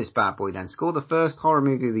score this bad boy then. Score the first horror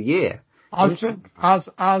movie of the year. I think, as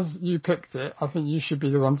you picked it, I think you should be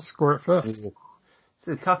the one to score it first. It's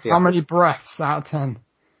a toughie. How many breaths out of 10?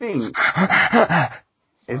 I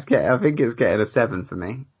think it's getting a 7 for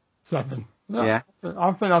me. 7. Yeah.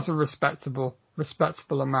 I think that's a respectable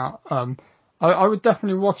amount. I would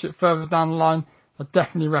definitely watch it further down the line. I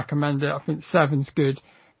definitely recommend it. I think 7's good.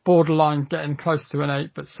 Borderline getting close to an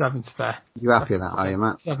 8, but 7's fair. You happy with that, are you,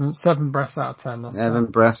 Matt? 7 breaths out of 10. That's 7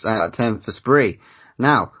 breaths out of 10 for Spree.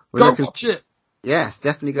 Now, watch it. Yes,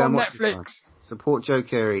 definitely go and watch Netflix. it. Support Joe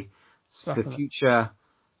Keery, the future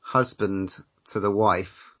husband to the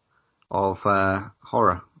wife of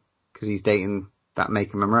horror, because he's dating that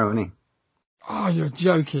Maker Monroe, isn't he? Oh, you're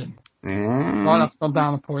joking. Yeah. Right, that's gone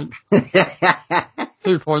down a point.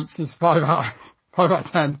 2 points is 5 out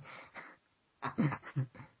of 10.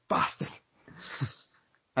 Bastard.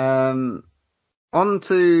 On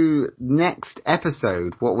to next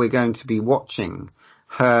episode, what we're going to be watching.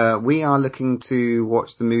 We are looking to watch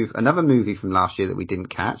another movie from last year that we didn't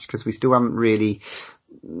catch, because we still haven't really,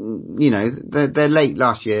 they're late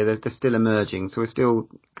last year, they're still emerging, so we're still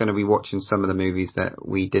going to be watching some of the movies that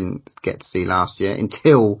we didn't get to see last year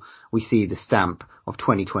until we see the stamp of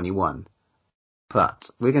 2021. But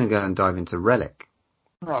we're going to go and dive into Relic.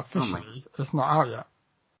 Well, officially, it's not out yet.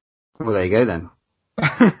 Well, there you go then.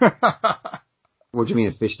 What do you mean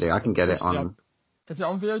officially? I can get it on... Is it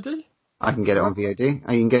on VOD? I can get it on VOD. You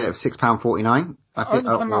can get it for £6.49. It only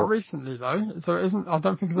came out recently though, so it isn't. I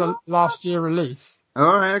don't think it's a last year release.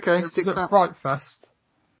 All right, okay. It's at Fright Fest.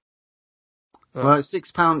 Well, it's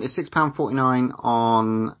 £6. It's £6.49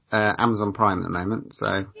 on Amazon Prime at the moment.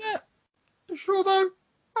 So yeah, you sure though?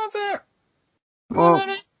 That's it. Well,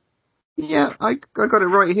 yeah, I got it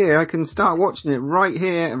right here. I can start watching it right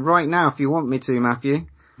here, right now, if you want me to, Matthew.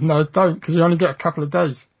 No, don't, because you only get a couple of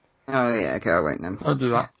days. Oh yeah, okay, I won't then. Don't do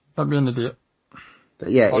that. Don't be an idiot.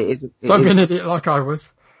 But yeah, don't be an idiot like I was.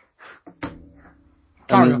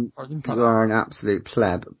 You are an absolute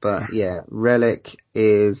pleb, but yeah, Relic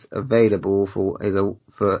is available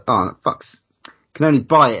can only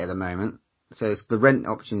buy it at the moment, so the rent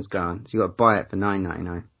option's gone, so you got to buy it for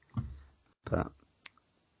 $9.99. But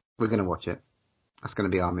we're going to watch it. That's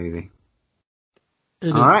going to be our movie.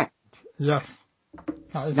 All right. Yes.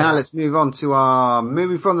 Now let's move on to our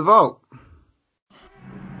movie from the vault.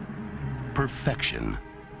 Perfection.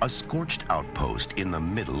 A scorched outpost in the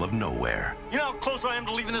middle of nowhere. You know how close I am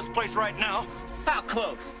to leaving this place right now? How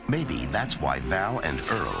close? Maybe that's why Val and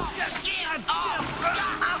Earl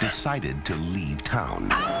decided to leave town.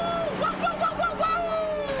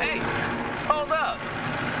 Hey, hold up.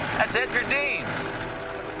 That's Edgar Deems.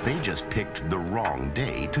 They just picked the wrong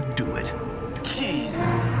day to do it. Jeez.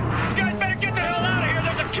 You guys better get the hell out of here.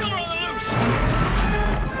 There's a killer on the loose.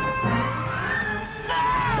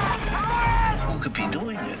 Who could be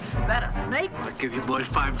doing it? Is that a snake? I'll give you boys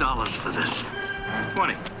 $5 for this.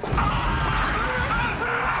 20.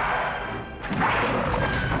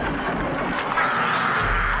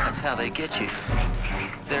 That's how they get you.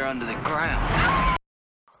 They're under the ground.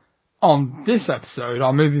 On this episode,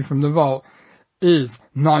 our movie from the vault is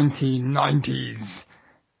 1990s.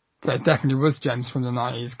 There definitely was gems from the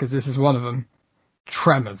 90s, because this is one of them.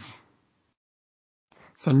 Tremors.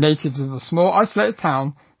 So natives of a small isolated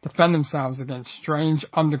town defend themselves against strange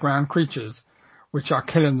underground creatures, which are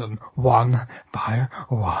killing them one by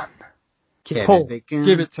one. Kevin Paul, Bacon.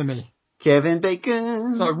 give it to me. Kevin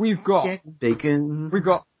Bacon. So we've got Kevin Bacon.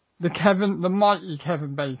 the mighty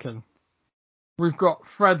Kevin Bacon. We've got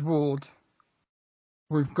Fred Ward.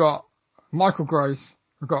 We've got Michael Gross.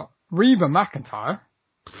 We've got Reba McEntire.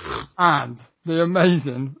 And the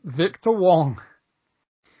amazing Victor Wong.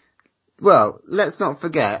 Well, let's not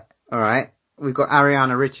forget, alright, we've got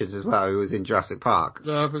Ariana Richards as well, who was in Jurassic Park.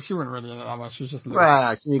 Yeah, but she wasn't really in it that much. She was just a little...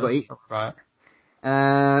 Well, so you got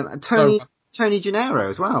Tony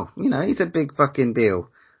Gennaro as well. You know, he's a big fucking deal.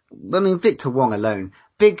 I mean, Victor Wong alone.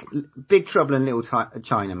 Big Trouble in Little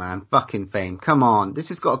China, man. Fucking fame. Come on. This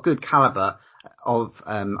has got a good caliber of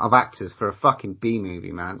actors for a fucking B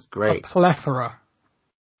movie, man. It's great. A plethora.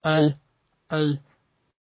 A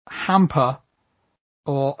hamper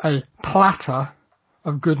or a platter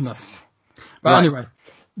of goodness. But Right. anyway,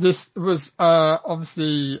 this was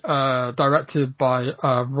obviously directed by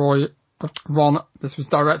Ron. This was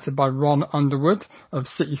directed by Ron Underwood of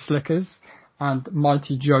City Slickers and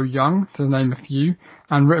Mighty Joe Young, to name a few,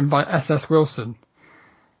 and written by S.S. Wilson.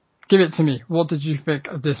 Give it to me. What did you think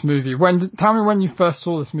of this movie? Tell me when you first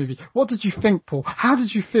saw this movie. What did you think, Paul? How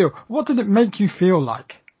did you feel? What did it make you feel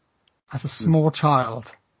like as a small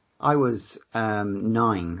child? I was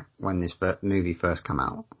 9 when this movie first came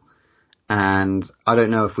out. And I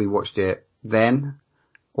don't know if we watched it then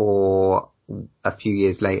or a few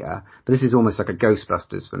years later, but this is almost like a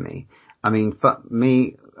Ghostbusters for me. I mean,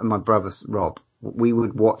 me and my brother Rob, we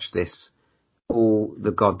would watch this all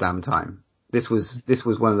the goddamn time. This was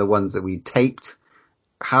one of the ones that we taped,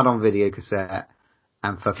 had on video cassette,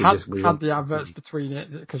 and fucking had the adverts between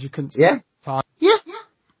it because you couldn't see Yeah. the time. Yeah.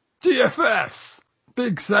 DFS,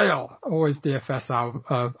 big sale. Always DFS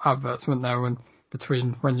adverts, weren't there,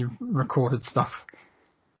 when you recorded stuff.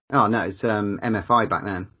 Oh no, it's MFI back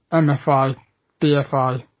then. MFI,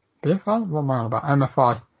 BFI. BFI? What am I on about?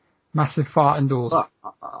 MFI. Massive fart indoors. But,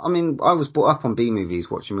 I mean, I was brought up on B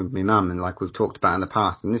movies watching with my mum, and like we've talked about in the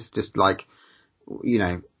past, and this is just like, you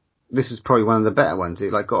know, this is probably one of the better ones.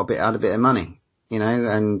 It like had a bit of money, you know,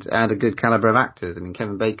 and had a good caliber of actors. I mean,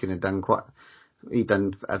 Kevin Bacon he'd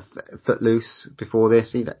done Footloose before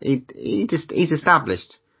this. He's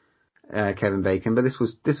established Kevin Bacon, but this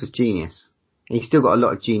was genius. He's still got a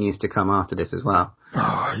lot of genius to come after this as well.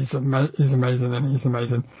 Oh, he's amazing, and he's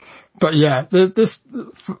amazing. But yeah,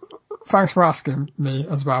 thanks for asking me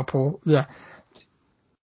as well, Paul. Yeah.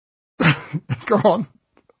 Go on.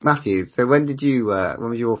 Matthew, so when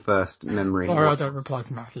was your first memory? Sorry, I don't reply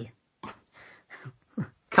to Matthew.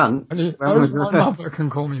 Cunt. Only my mother can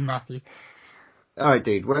call me Matthew. Alright,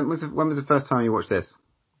 dude, when was the first time you watched this?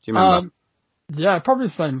 Do you remember? Yeah, probably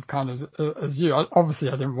the same kind as you. Obviously,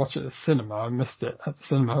 I didn't watch it at the cinema. I missed it at the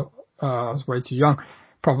cinema. I was way too young,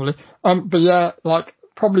 probably. But yeah, like,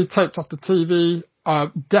 probably taped off the TV.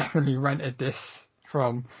 Definitely rented this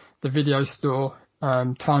from the video store,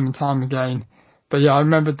 time and time again. But yeah, I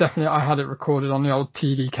remember definitely I had it recorded on the old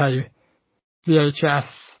TDK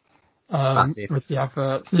VHS, with the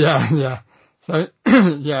adverts. Yeah. So,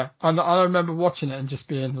 yeah, I remember watching it and just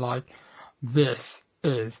being like, this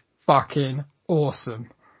is fucking awesome.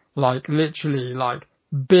 Like, literally, like,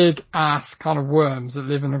 big ass kind of worms that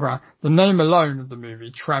live in the ground. The name alone of the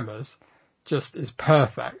movie, Tremors, just is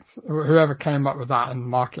perfect. Whoever came up with that and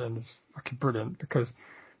marketing is fucking brilliant, because,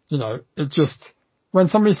 you know, it just, when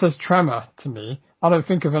somebody says tremor to me, I don't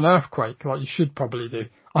think of an earthquake like you should probably do.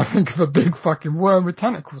 I think of a big fucking worm with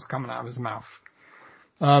tentacles coming out of his mouth.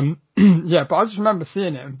 Yeah, but I just remember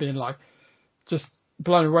seeing it and being like, just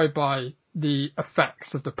blown away by the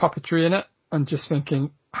effects of the puppetry in it, and just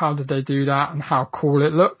thinking, how did they do that and how cool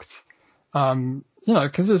it looked? You know,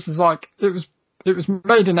 cause this is like, it was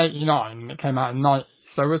made in 89 and it came out in 90,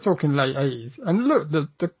 so we're talking late 80s. And look,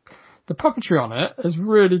 the puppetry on it is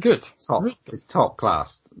really good. It's top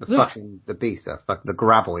class. The beasts are the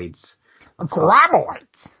graboids. Graboids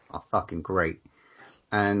are fucking great.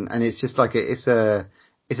 And it's just like it's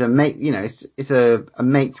a mate, you know, it's a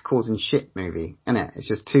mates causing shit movie, isn't it? It's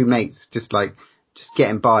just two mates just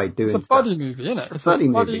getting by doing stuff. It's a buddy movie, isn't it? It's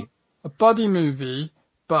a buddy movie,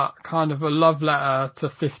 but kind of a love letter to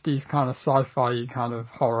 50s kind of sci-fi kind of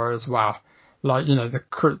horror as well. Like, you know, the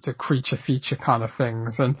creature feature kind of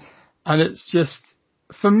things. And it's just,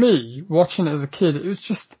 for me, watching it as a kid, it was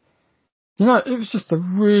just, you know, it was just a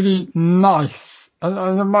really nice,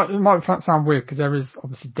 it might sound weird because there is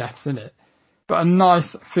obviously deaths in it, but a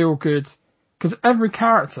nice, feel-good because every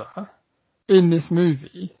character in this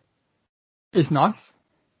movie is nice.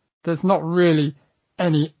 There's not really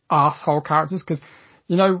any arsehole characters, because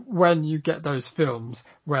you know when you get those films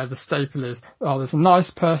where the staple is, oh, there's a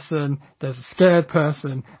nice person, there's a scared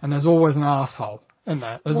person, and there's always an arsehole, isn't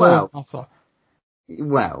there? There's always an arsehole.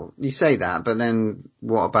 Well, you say that, but then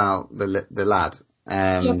what about the lad?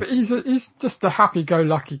 Yeah, but he's just a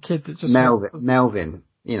happy-go-lucky kid that just Melvin.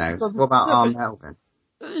 You know, what about our Melvin?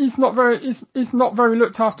 He's not very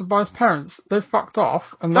looked after by his parents. They fucked off,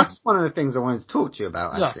 and that's one of the things I wanted to talk to you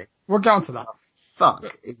about. Actually, we'll get on to that. Fuck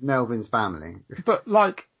is Melvin's family. But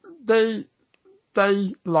like they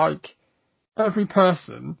like every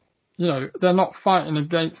person, you know, they're not fighting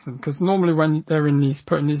against them, because normally when they're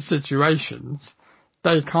put in these situations,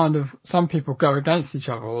 they kind of, some people go against each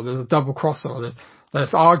other, or there's a double cross, or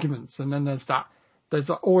there's arguments, and then there's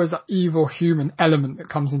always that evil human element that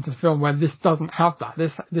comes into the film, where this doesn't have that.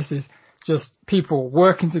 This is just people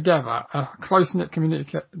working together, a close-knit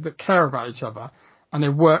community that care about each other, and they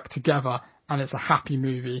work together, and it's a happy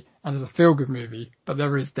movie, and it's a feel-good movie, but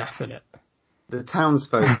there is death in it. The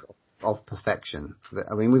townsfolk of perfection.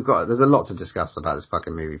 I mean, there's a lot to discuss about this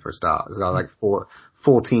fucking movie for a start. There's got like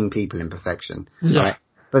 14 people in perfection. Yeah. Right?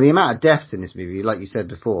 But the amount of deaths in this movie, like you said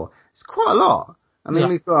before, it's quite a lot. I mean,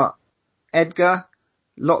 we've got Edgar,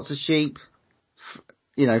 lots of sheep,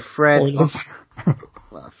 Fred.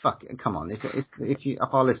 Well, fuck it, come on. If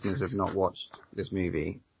our listeners have not watched this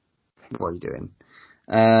movie, what are you doing?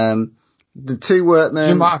 The two workmen.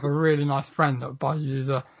 You might have a really nice friend that will buy you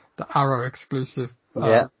the Arrow exclusive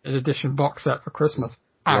edition box set for Christmas.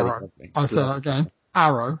 Arrow. I'll say that again.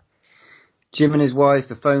 Arrow. Jim and his wife,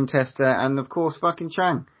 the phone tester, and of course fucking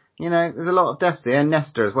Chang. You know, there's a lot of deaths here. And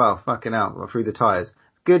Nestor as well, fucking out through the tyres.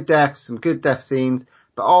 Good deaths, some good death scenes,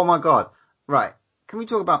 but oh my god. Right, can we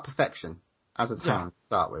talk about perfection as a town to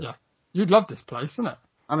start with? Yeah. You'd love this place, isn't it?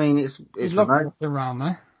 I mean, it's You'd love walking around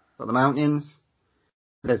there. Got the mountains.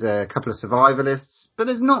 There's a couple of survivalists, but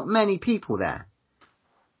there's not many people there.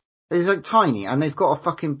 It's like tiny, and they've got a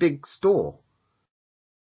fucking big store.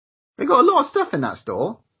 They've got a lot of stuff in that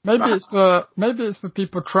store. Maybe it's for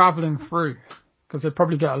people travelling through, because they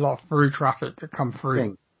probably get a lot of through traffic that come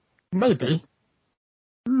through. Maybe.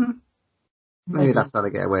 Maybe that's how they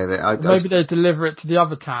get away with it. Maybe they deliver it to the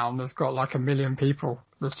other town that's got like 1 million people.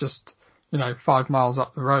 That's just 5 miles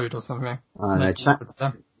up the road or something. I know.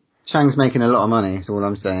 Chang's making a lot of money. Is all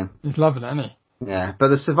I'm saying. He's loving it, isn't he? Yeah, but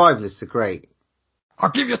the survivalists are great.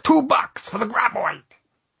 I'll give you $2 for the graboid.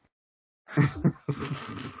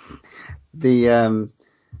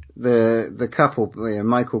 The couple,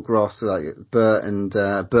 Michael Gross, like Bert and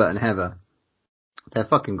Heather, they're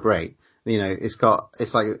fucking great. It's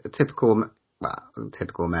like a typical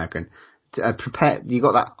American. You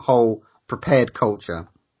got that whole prepared culture,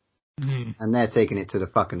 and they're taking it to the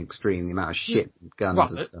fucking extreme. The amount of shit guns.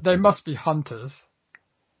 Well, they must be hunters.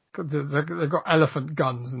 They've got elephant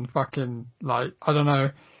guns and fucking, like, I don't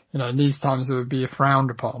know, in these times it would be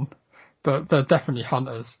frowned upon, but they're definitely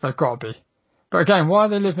hunters. They've got to be. But again, why are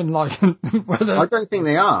they living like... I don't think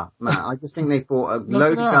they are, Matt. I just think they bought a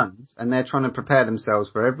load of guns and they're trying to prepare themselves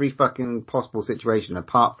for every fucking possible situation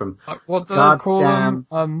apart from... what do they call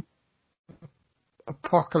them?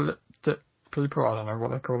 Apocalyptic people? I don't know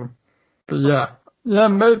what they call them. But yeah. Yeah,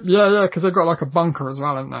 because they've got like a bunker as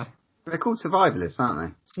well, haven't they? They're called survivalists, aren't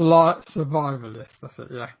they? Survivalists, that's it,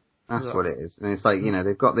 yeah. That's what it is. And it's like,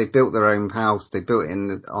 they built their own house, they built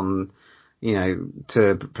it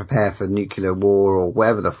to prepare for nuclear war or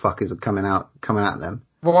whatever the fuck is coming at them.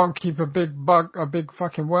 Well, won't keep a big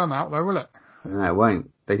fucking worm out though, will it? No, it won't.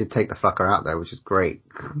 They did take the fucker out there, which is great.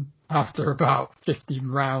 After about 50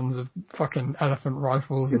 rounds of fucking elephant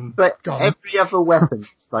rifles and guns. Every other weapon's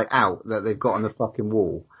like out that they've got on the fucking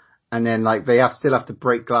wall. And then like they still have to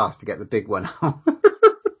break glass to get the big one out.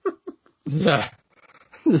 Yeah.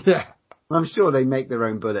 Yeah. I'm sure they make their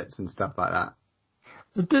own bullets and stuff like that.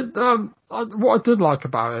 It did, what I did like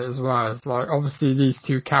about it as well is, like, obviously these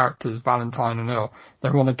two characters, Valentine and Earl, they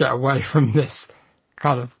want to get away from this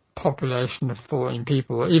kind of population of 14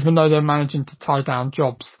 people, even though they're managing to tie down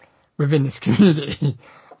jobs within this community.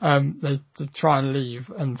 They try and leave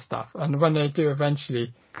and stuff. And when they do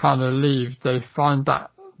eventually kind of leave, they find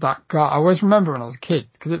that guy. I always remember when I was a kid,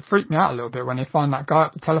 because it freaked me out a little bit when they find that guy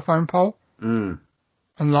at the telephone pole. And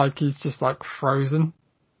like, he's just like frozen.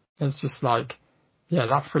 It's just like, yeah,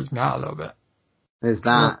 that freaked me out a little bit. There's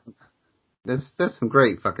that. There's some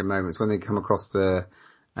great fucking moments when they come across the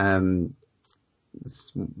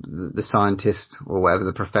scientist or whatever,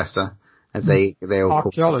 the professor, as they all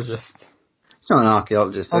archaeologist. It's not an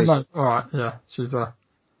archaeologist. Oh no, alright, yeah. She's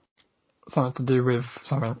something to do with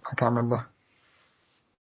something, I can't remember.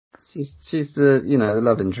 She's the, you know, the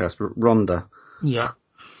love interest, Rhonda. Yeah.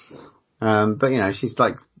 But you know, she's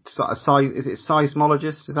like a is it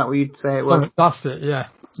seismologist? Is that what you'd say it was? So that's it, yeah.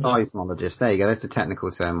 Seismologist. There you go. That's a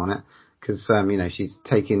technical term on it. Because, you know, she's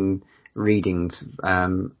taking readings,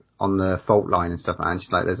 on the fault line and stuff like that. And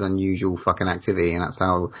she's like, there's unusual fucking activity, and that's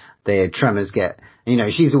how their tremors get. And, you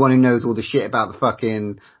know, she's the one who knows all the shit about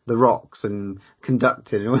the rocks and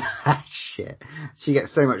conducting and all that shit. She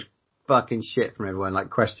gets so much fucking shit from everyone,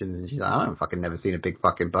 like questions, and she's like, I don't fucking never seen a big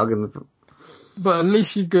fucking bug. But at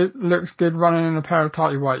least she looks good running in a pair of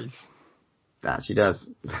tighty whities. That she does.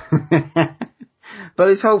 But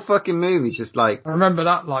this whole fucking movie's just like... I remember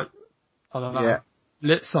that, like, I don't know, yeah.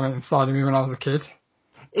 lit something inside of me when I was a kid.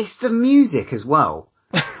 It's the music as well.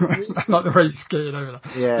 Like the way you skated over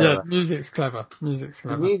that. Yeah. The music's clever.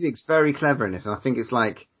 The music's very clever in this, and I think it's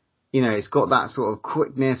like, you know, it's got that sort of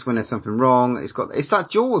quickness when there's something wrong. It's that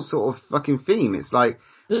Jaws sort of fucking theme. It's like...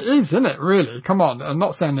 It is, isn't it, really? Come on, I'm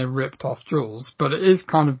not saying they ripped off Jaws, but it is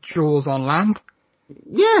kind of Jaws on land.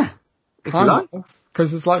 Yeah. Kind of.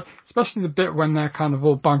 Because it's like, especially the bit when they're kind of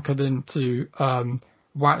all bunkered into,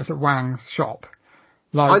 Wang's shop.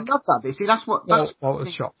 Like, I love that bit. See, that's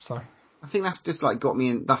Walter's shop, sorry. I think that's just like got me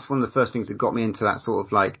in, that's one of the first things that got me into that sort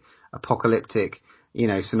of like apocalyptic, you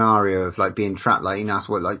know, scenario of like being trapped. Like, you know, that's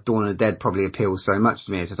what like Dawn of the Dead probably appeals so much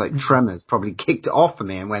to me. It's just like Tremors probably kicked it off for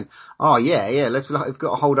me and went, oh yeah, we've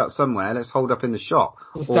got to hold up somewhere. Let's hold up in the shop.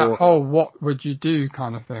 It's that whole what would you do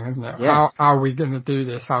kind of thing, isn't it? Yeah. How are we going to do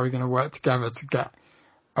this? How are we going to work together to get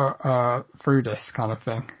through this kind of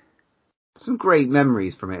thing? Some great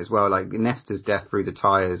memories from it as well, like Nesta's death through the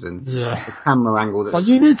tyres and the camera angle. But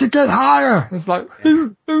you need to get higher. It's like,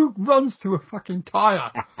 who runs to a fucking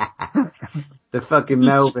tyre? The fucking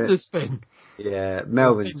Melvin. This thing. Yeah,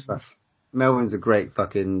 Melvin's a great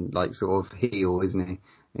fucking like sort of heel, isn't he?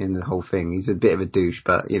 In the whole thing, he's a bit of a douche,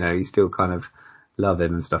 but you know, you still kind of love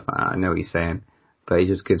him and stuff like that. I know what he's saying, but he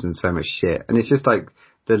just gives him so much shit, and it's just like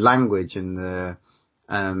the language and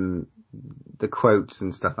the quotes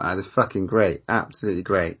and stuff like that is fucking great, absolutely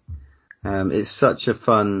great. It's such a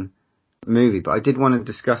fun movie, but I did want to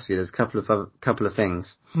discuss with you. There's a couple of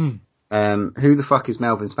things. Who the fuck is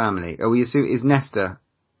Melvin's family? Are we assuming is Nesta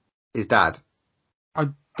his dad? I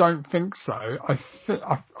don't think so. I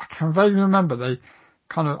can vaguely remember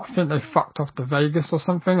I think they fucked off to Vegas or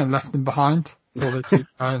something and left him behind. Or they keep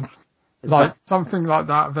going. Like something like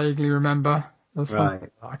that. Vaguely remember. Right.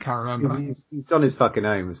 I can't remember. He's on his fucking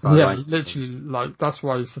own as far as he literally, like, that's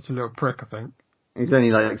why he's such a little prick, I think. He's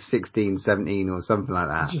only like 16, 17 or something like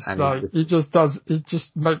that. He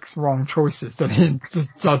just makes wrong choices, then he just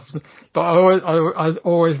does. But I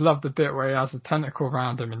always love the bit where he has a tentacle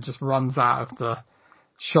around him and just runs out of the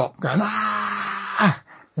shop going, ah!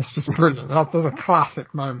 It's just brilliant. There's a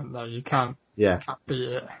classic moment there. You can't beat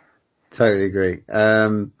it. Totally agree.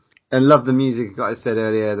 And love the music, like I said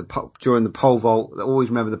earlier, during the pole vault. Always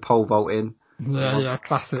remember the pole vault in. Yeah,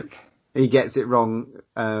 classic. He gets it wrong.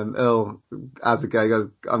 Earl, as a guy,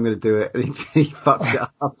 goes, I'm going to do it. And he fucks it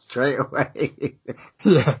up straight away.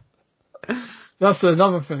 Yeah. That's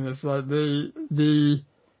another thing. It's like the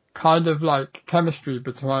kind of like chemistry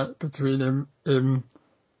between him,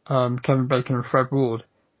 Kevin Bacon and Fred Ward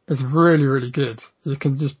is really, really good. You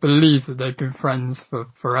can just believe that they've been friends for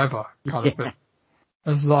forever kind of thing.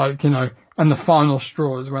 It's like, you know, and the final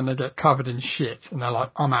straw is when they get covered in shit and they're like,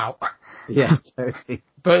 I'm out. Yeah, totally.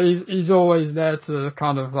 But he's always there to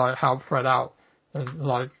kind of like help Fred out,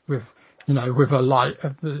 like with a light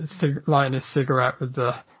lighting his cigarette with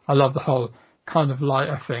I love the whole kind of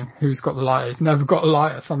lighter thing. Who's got the lighter? He's never got a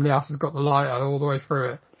lighter. Somebody else has got the lighter all the way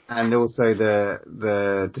through it. And also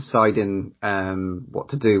the deciding, what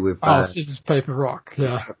to do with, scissors, paper, rock.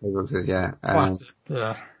 Yeah. Classic,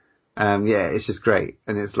 yeah. It's just great.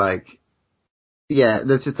 And it's like,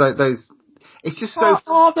 there's just like those, it's just so...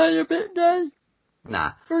 Are they a bit gay?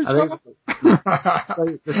 Nah.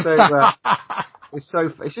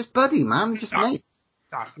 It's just buddy, man. Just mates.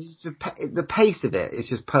 The pace of it is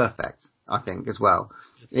just perfect, I think, as well.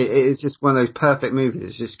 It's just one of those perfect movies.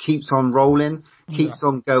 It just keeps on rolling, keeps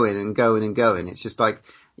on going and going and going. It's just like,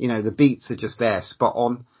 you know, the beats are just there, spot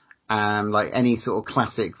on. Like any sort of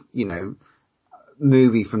classic, you know,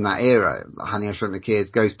 movie from that era, Honey, I Shrunk the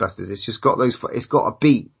Kids, Ghostbusters, it's just got it's got a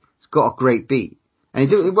beat. It's got a great beat. And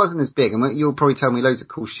it wasn't as big, and you'll probably tell me loads of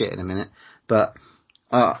cool shit in a minute, but,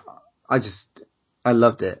 I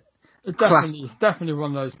loved it. It's definitely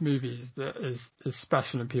one of those movies that is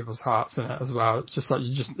special in people's hearts in it as well. It's just like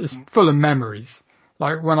it's full of memories.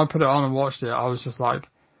 Like when I put it on and watched it, I was just like,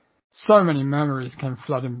 so many memories came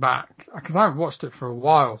flooding back. Because I haven't watched it for a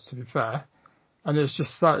while, to be fair. And it's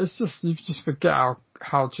just like, you just forget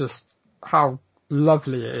how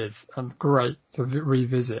lovely it is and great to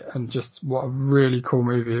revisit, and just what a really cool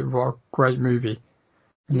movie, what a great movie.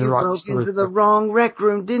 And You you're broke right, into the wrong rec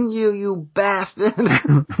room, didn't you, you bastard?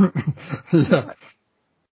 yeah.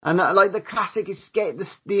 And like the classic escape,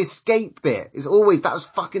 the escape bit is always, that was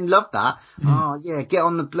fucking love that. Oh yeah, get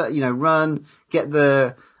on the, run, get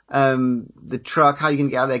the truck, how you gonna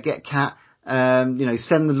get out there, get Cat, send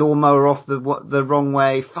the lawnmower off the wrong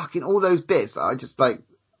way, fucking all those bits are just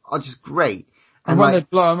great. And when they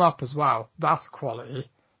blow them up as well, that's quality.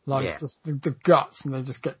 Like just the guts, and they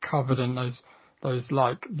just get covered in those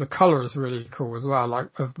like, the colour is really cool as well,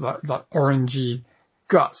 like orangey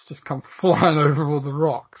guts just come flying over all the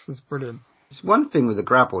rocks. It's brilliant. It's one thing with the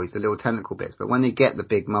graboids, the little tentacle bits, but when they get the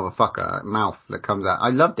big motherfucker mouth that comes out, I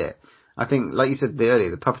loved it. I think, like you said earlier,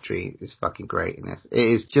 the puppetry is fucking great in this.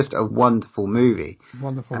 It is just a wonderful movie.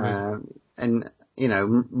 Wonderful movie. And,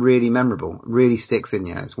 really memorable. Really sticks in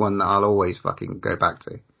you. It's one that I'll always fucking go back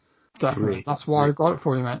to. Definitely. Really. That's why I got it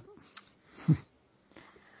for you, mate.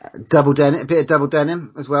 Double denim, a bit of double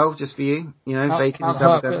denim as well, just for you. Bacon and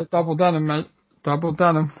double denim. Bit of double denim, mate. Double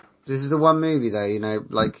denim. This is the one movie though,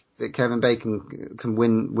 like that Kevin Bacon can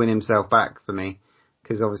win himself back for me.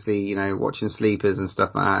 Because obviously, watching Sleepers and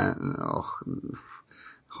stuff like that,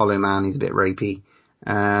 Hollow Man, he's a bit rapey.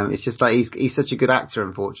 It's just like he's such a good actor,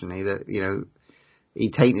 unfortunately, that, he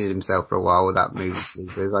tainted himself for a while with that movie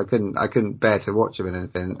Sleepers. I couldn't bear to watch him in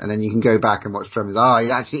anything. And then you can go back and watch Tremors.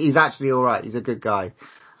 He's actually alright. He's a good guy.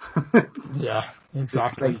 Yeah,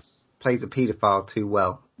 exactly. Plays a paedophile too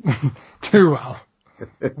well. Too well.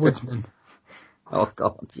 Woodsman. Oh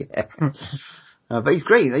God, yeah. But he's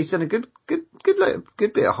great. He's done a good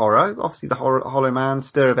bit of horror. Obviously, the Hollow Man,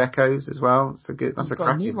 Stir of Echoes as well. That's a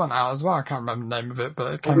got a new cracking one out as well. I can't remember the name of it,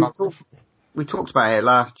 but it came up. We talked about it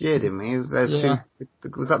last year, didn't we? Was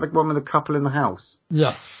that the one with the couple in the house?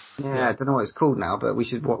 Yes. Yeah, I don't know what it's called now, but we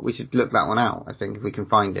should look that one out. I think if we can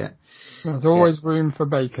find it. There's always room for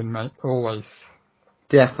bacon, mate. Always.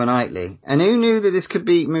 Definitely. And who knew that this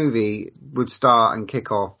movie would start and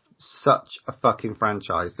kick off such a fucking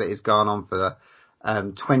franchise that has gone on for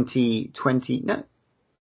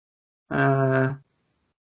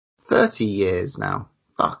 30 years now.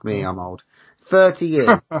 Fuck me, I'm old. 30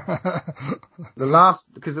 years. Because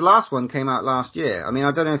the last one came out last year. I mean,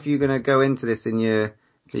 I don't know if you're going to go into this in your...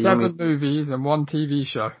 7 movies and 1 TV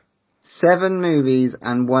show. 7 movies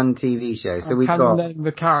and 1 TV show. So we've got... Can you name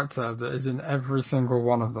the character that is in every single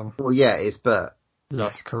one of them? Well, yeah, it's Bert.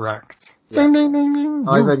 Yes, correct. Yeah. Ding, ding, ding, ding.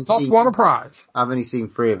 You've won a prize. I've only seen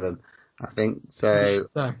 3 of them, I think. So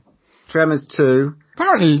Tremors 2.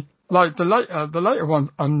 Apparently, like the later ones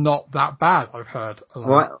are not that bad. I've heard.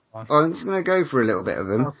 Right. I'm just going to go for a little bit of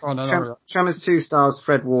them. Tremors 2 stars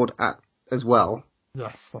Fred Ward as well.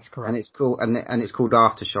 Yes, that's correct. And it's called it's called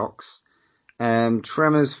Aftershocks.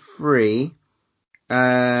 Tremors 3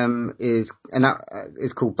 is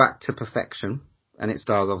called Back to Perfection, and it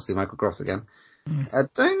stars obviously Michael Gross again. I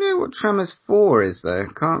don't know what Tremors 4 is though.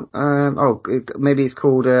 Maybe it's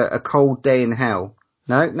called A Cold Day in Hell.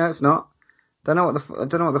 No, it's not. I don't know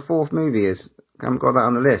what the 4th movie is. I haven't got that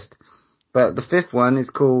on the list. But the 5th one is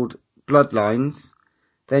called Bloodlines.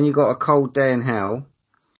 Then you've got A Cold Day in Hell.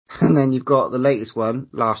 And then you've got the latest one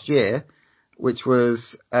last year, which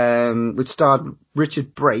starred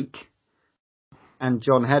Richard Brake and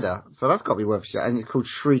John Heder. So that's got to be worth a shot. And it's called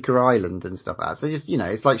Shrieker Island and stuff like that. So just,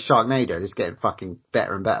 it's like Sharknado, just getting fucking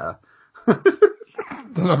better and better. Don't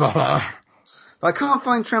know about that. But I can't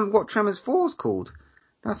find what Tremors 4 is called.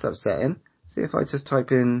 That's upsetting. See if I just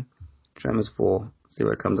type in Tremors 4, see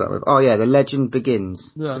what it comes up with. Oh yeah, The Legend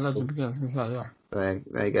Begins. Yeah, Legend Begins, yeah. There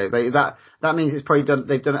you go. That means it's probably done.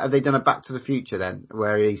 Have they done a Back to the Future then,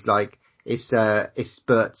 where he's like, it's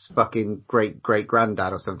Bert's fucking great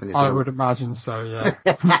granddad or something. I would imagine so. Yeah.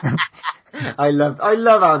 I love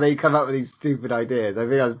how they come up with these stupid ideas. I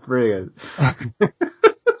think that's brilliant.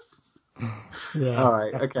 Yeah. All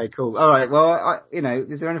right. Okay. Cool. All right. Well,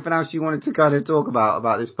 is there anything else you wanted to kind of talk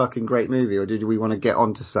about this fucking great movie, or did we want to get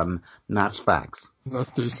on to some Matt's facts?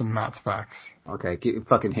 Let's do some Matt's facts. Okay.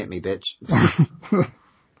 Fucking hit me, bitch.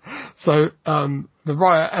 So, the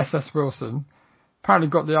writer S.S. Wilson apparently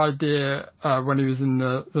got the idea when he was in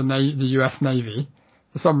the U.S. Navy.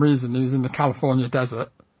 For some reason, he was in the California desert.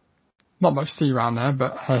 Not much sea around there,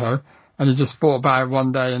 but hey ho. And he just thought about it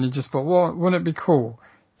one day, and he just thought, well, wouldn't it be cool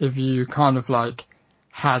if you kind of like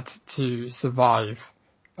had to survive,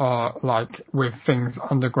 like with things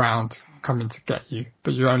underground coming to get you,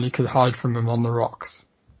 but you only could hide from them on the rocks.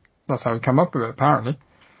 That's how he came up with it, apparently.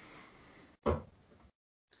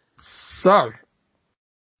 So,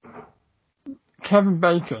 Kevin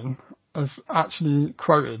Bacon has actually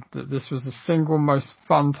quoted that this was the single most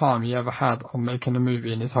fun time he ever had on making a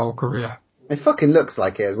movie in his whole career. It fucking looks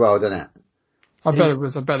like it as well, doesn't it? I bet it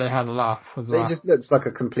was. I bet they had a laugh as well. It just looks like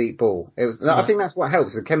a complete ball. It was. Yeah. I think that's what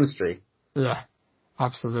helps the chemistry. Yeah,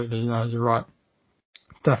 absolutely. No, you're right.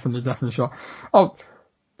 Definitely sure. Oh,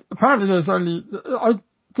 apparently there's only. I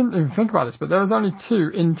didn't even think about this, but there was only 2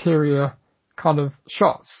 interior kind of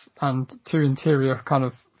shots and 2 interior kind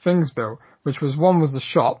of things built, which was one was the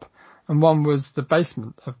shop and one was the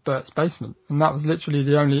basement of Bert's basement, and that was literally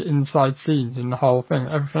the only inside scenes in the whole thing.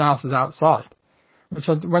 Everything else is outside. Which,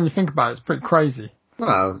 when you think about it, it's pretty crazy.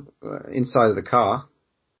 Well, inside of the car.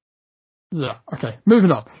 Yeah, okay.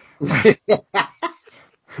 Moving on.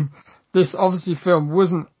 This, obviously, film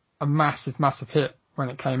wasn't a massive hit when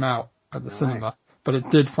it came out at the cinema, but it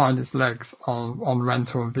did find its legs on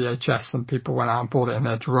rental and VHS, and people went out and bought it in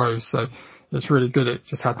their droves, so it's really good. It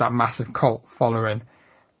just had that massive cult following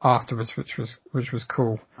afterwards, which was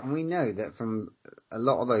cool. And we know that from a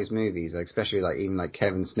lot of those movies, especially even like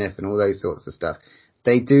Kevin Smith and all those sorts of stuff,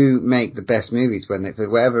 they do make the best movies when they, for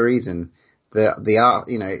whatever reason, the art,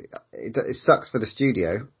 it sucks for the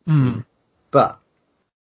studio, but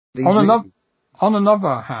on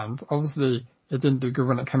another hand, obviously it didn't do good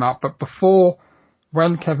when it came out, but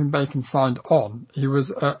when Kevin Bacon signed on, he was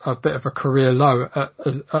a bit of a career low at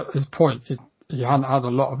his point. He hadn't had a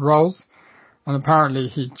lot of roles. And apparently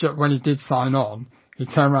when he did sign on, he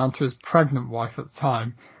turned around to his pregnant wife at the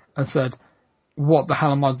time and said, "What the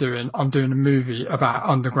hell am I doing? I'm doing a movie about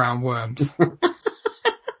underground worms."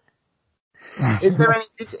 Is there any,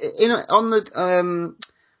 on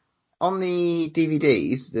the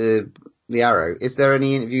DVDs, the Arrow, is there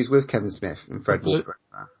any interviews with Kevin Smith and Fred Walker?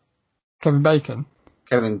 Kevin Bacon,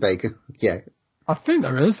 yeah. I think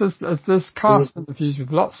there is. There's cast interviews with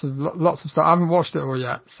lots of stuff. I haven't watched it all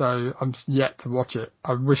yet, so I'm yet to watch it.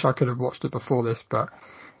 I wish I could have watched it before this, but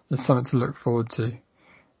it's something to look forward to.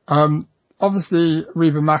 Obviously,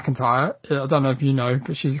 Reba McEntire, I don't know if you know,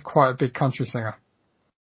 but she's quite a big country singer.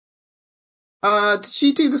 Did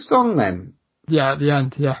she do the song then? Yeah, at the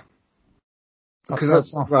end, yeah.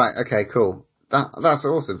 Right, okay, cool. That's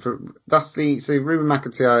awesome. So Reba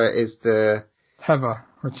McEntire is the Heather,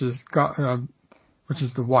 which is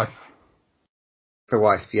the wife. The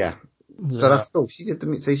wife, yeah. So that's cool. She did the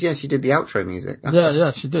outro music.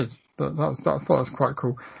 Yeah, she did. But I thought it was quite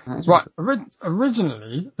cool. Right,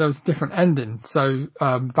 originally there was a different ending, so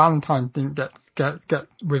Valentine didn't get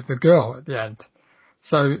with the girl at the end.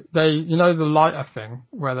 So they, the lighter thing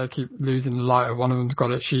where they keep losing the lighter. One of them's got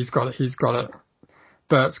it, she's got it, he's got it,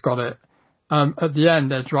 Bert's got it. At the end,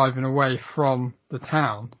 they're driving away from the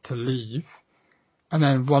town to leave, and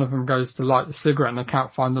then one of them goes to light the cigarette and they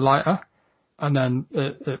can't find the lighter. And then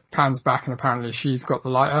it pans back and apparently she's got the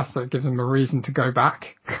lighter, so it gives them a reason to go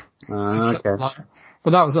back. Okay.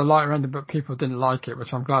 But that was a lighter ending, but people didn't like it,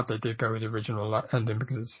 which I'm glad they did go with the original ending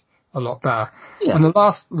because it's a lot better. Yeah. And the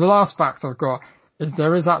last fact I've got is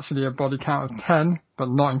there is actually a body count of 10, but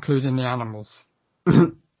not including the animals.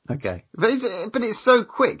 Okay. But it's so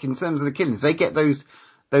quick in terms of the killings. They get those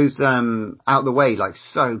out the way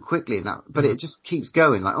so quickly and that, but it just keeps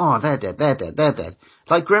going they're dead.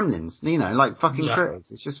 Like Gremlins, like fucking critters.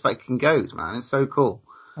 It's just fucking goes, man. It's so cool.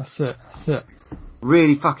 That's it.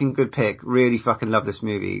 Really fucking good pick. Really fucking love this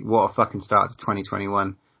movie. What a fucking start to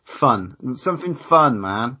 2021. Fun. Something fun,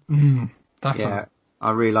 man. Definitely. Yeah.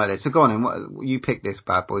 I really like it. So go on and you picked this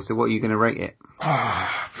bad boy, so what are you going to rate it?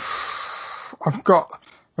 I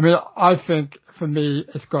think for me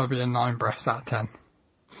it's got to be a 9 breasts out of 10.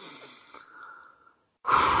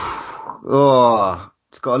 Oh,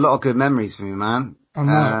 it's got a lot of good memories for me, man. I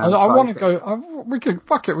know. I want to go. We can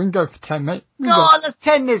go for 10, mate. Let's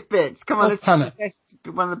 10 this bit. Come on, let's 10 it.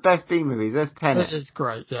 One of the best B movies. Let's 10 it. It is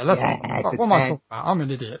great. Yeah. What am I talking about? I'm an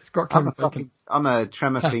idiot. It's got Kevin Bacon. I'm a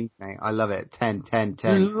tremor fiend, mate. I love it. 10.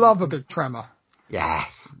 You love a big tremor. Yes.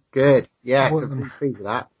 Good. Yes. I'm pleased with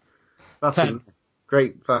that. Fucking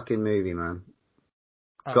great fucking movie, man.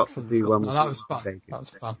 Got to do one. That was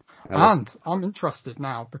fun. And I'm interested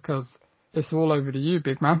now because it's all over to you,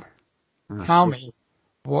 big man. Tell me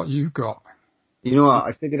what you've got. You know what?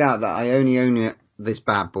 I figured out that I only own this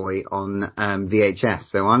bad boy on VHS,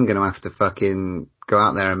 so I'm going to have to fucking go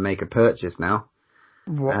out there and make a purchase now.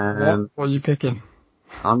 What are you picking?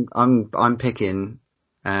 I'm picking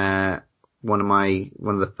one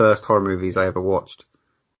of the first horror movies I ever watched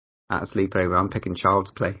at a sleepover. I'm picking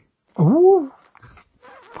Child's Play. Ooh.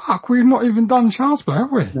 Fuck, we've not even done Child's Play,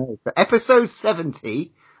 have we? No. For episode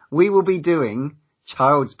 70, we will be doing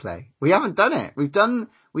Child's Play. We haven't done it. We've done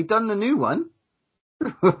the new one.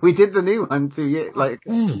 We did the new one 2 years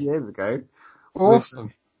ago.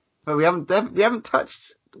 Awesome. But we haven't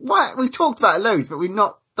touched. What? We talked about it loads, but we've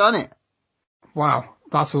not done it. Wow,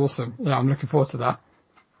 that's awesome. Yeah, I'm looking forward to that.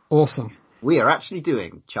 Awesome. We are actually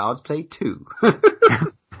doing Child's Play 2.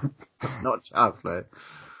 Not Child's Play.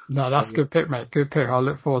 No, that's a good pick, mate. Good pick. I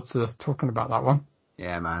look forward to talking about that one.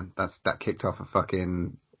 Yeah, man. That kicked off a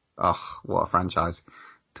fucking... Oh, what a franchise.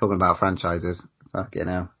 Talking about franchises. Fucking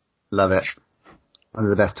hell. Love it. One of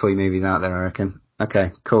the best toy movies out there, I reckon.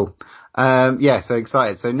 Okay, cool. Yeah, so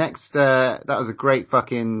excited. So next, that was a great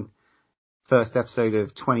fucking first episode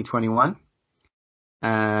of 2021.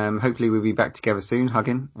 Hopefully we'll be back together soon,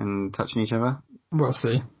 hugging and touching each other. We'll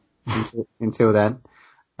see. Until then.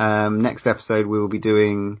 Next episode we will be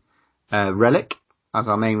doing Relic as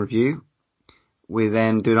our main review. We're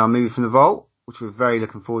then doing our movie from the vault, which we're very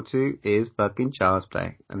looking forward to, is fucking Child's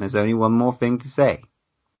Play. And there's only one more thing to say.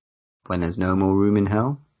 When there's no more room in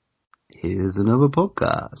hell, here's another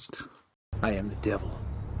podcast. I am the devil,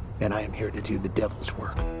 and I am here to do the devil's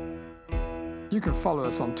work. You can follow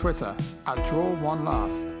us on Twitter at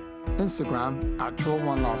DrawOneLast, Instagram at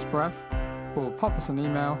DrawOneLastBreath, or pop us an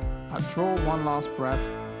email at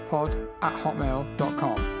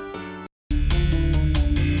DrawOneLastBreathPod@hotmail.com.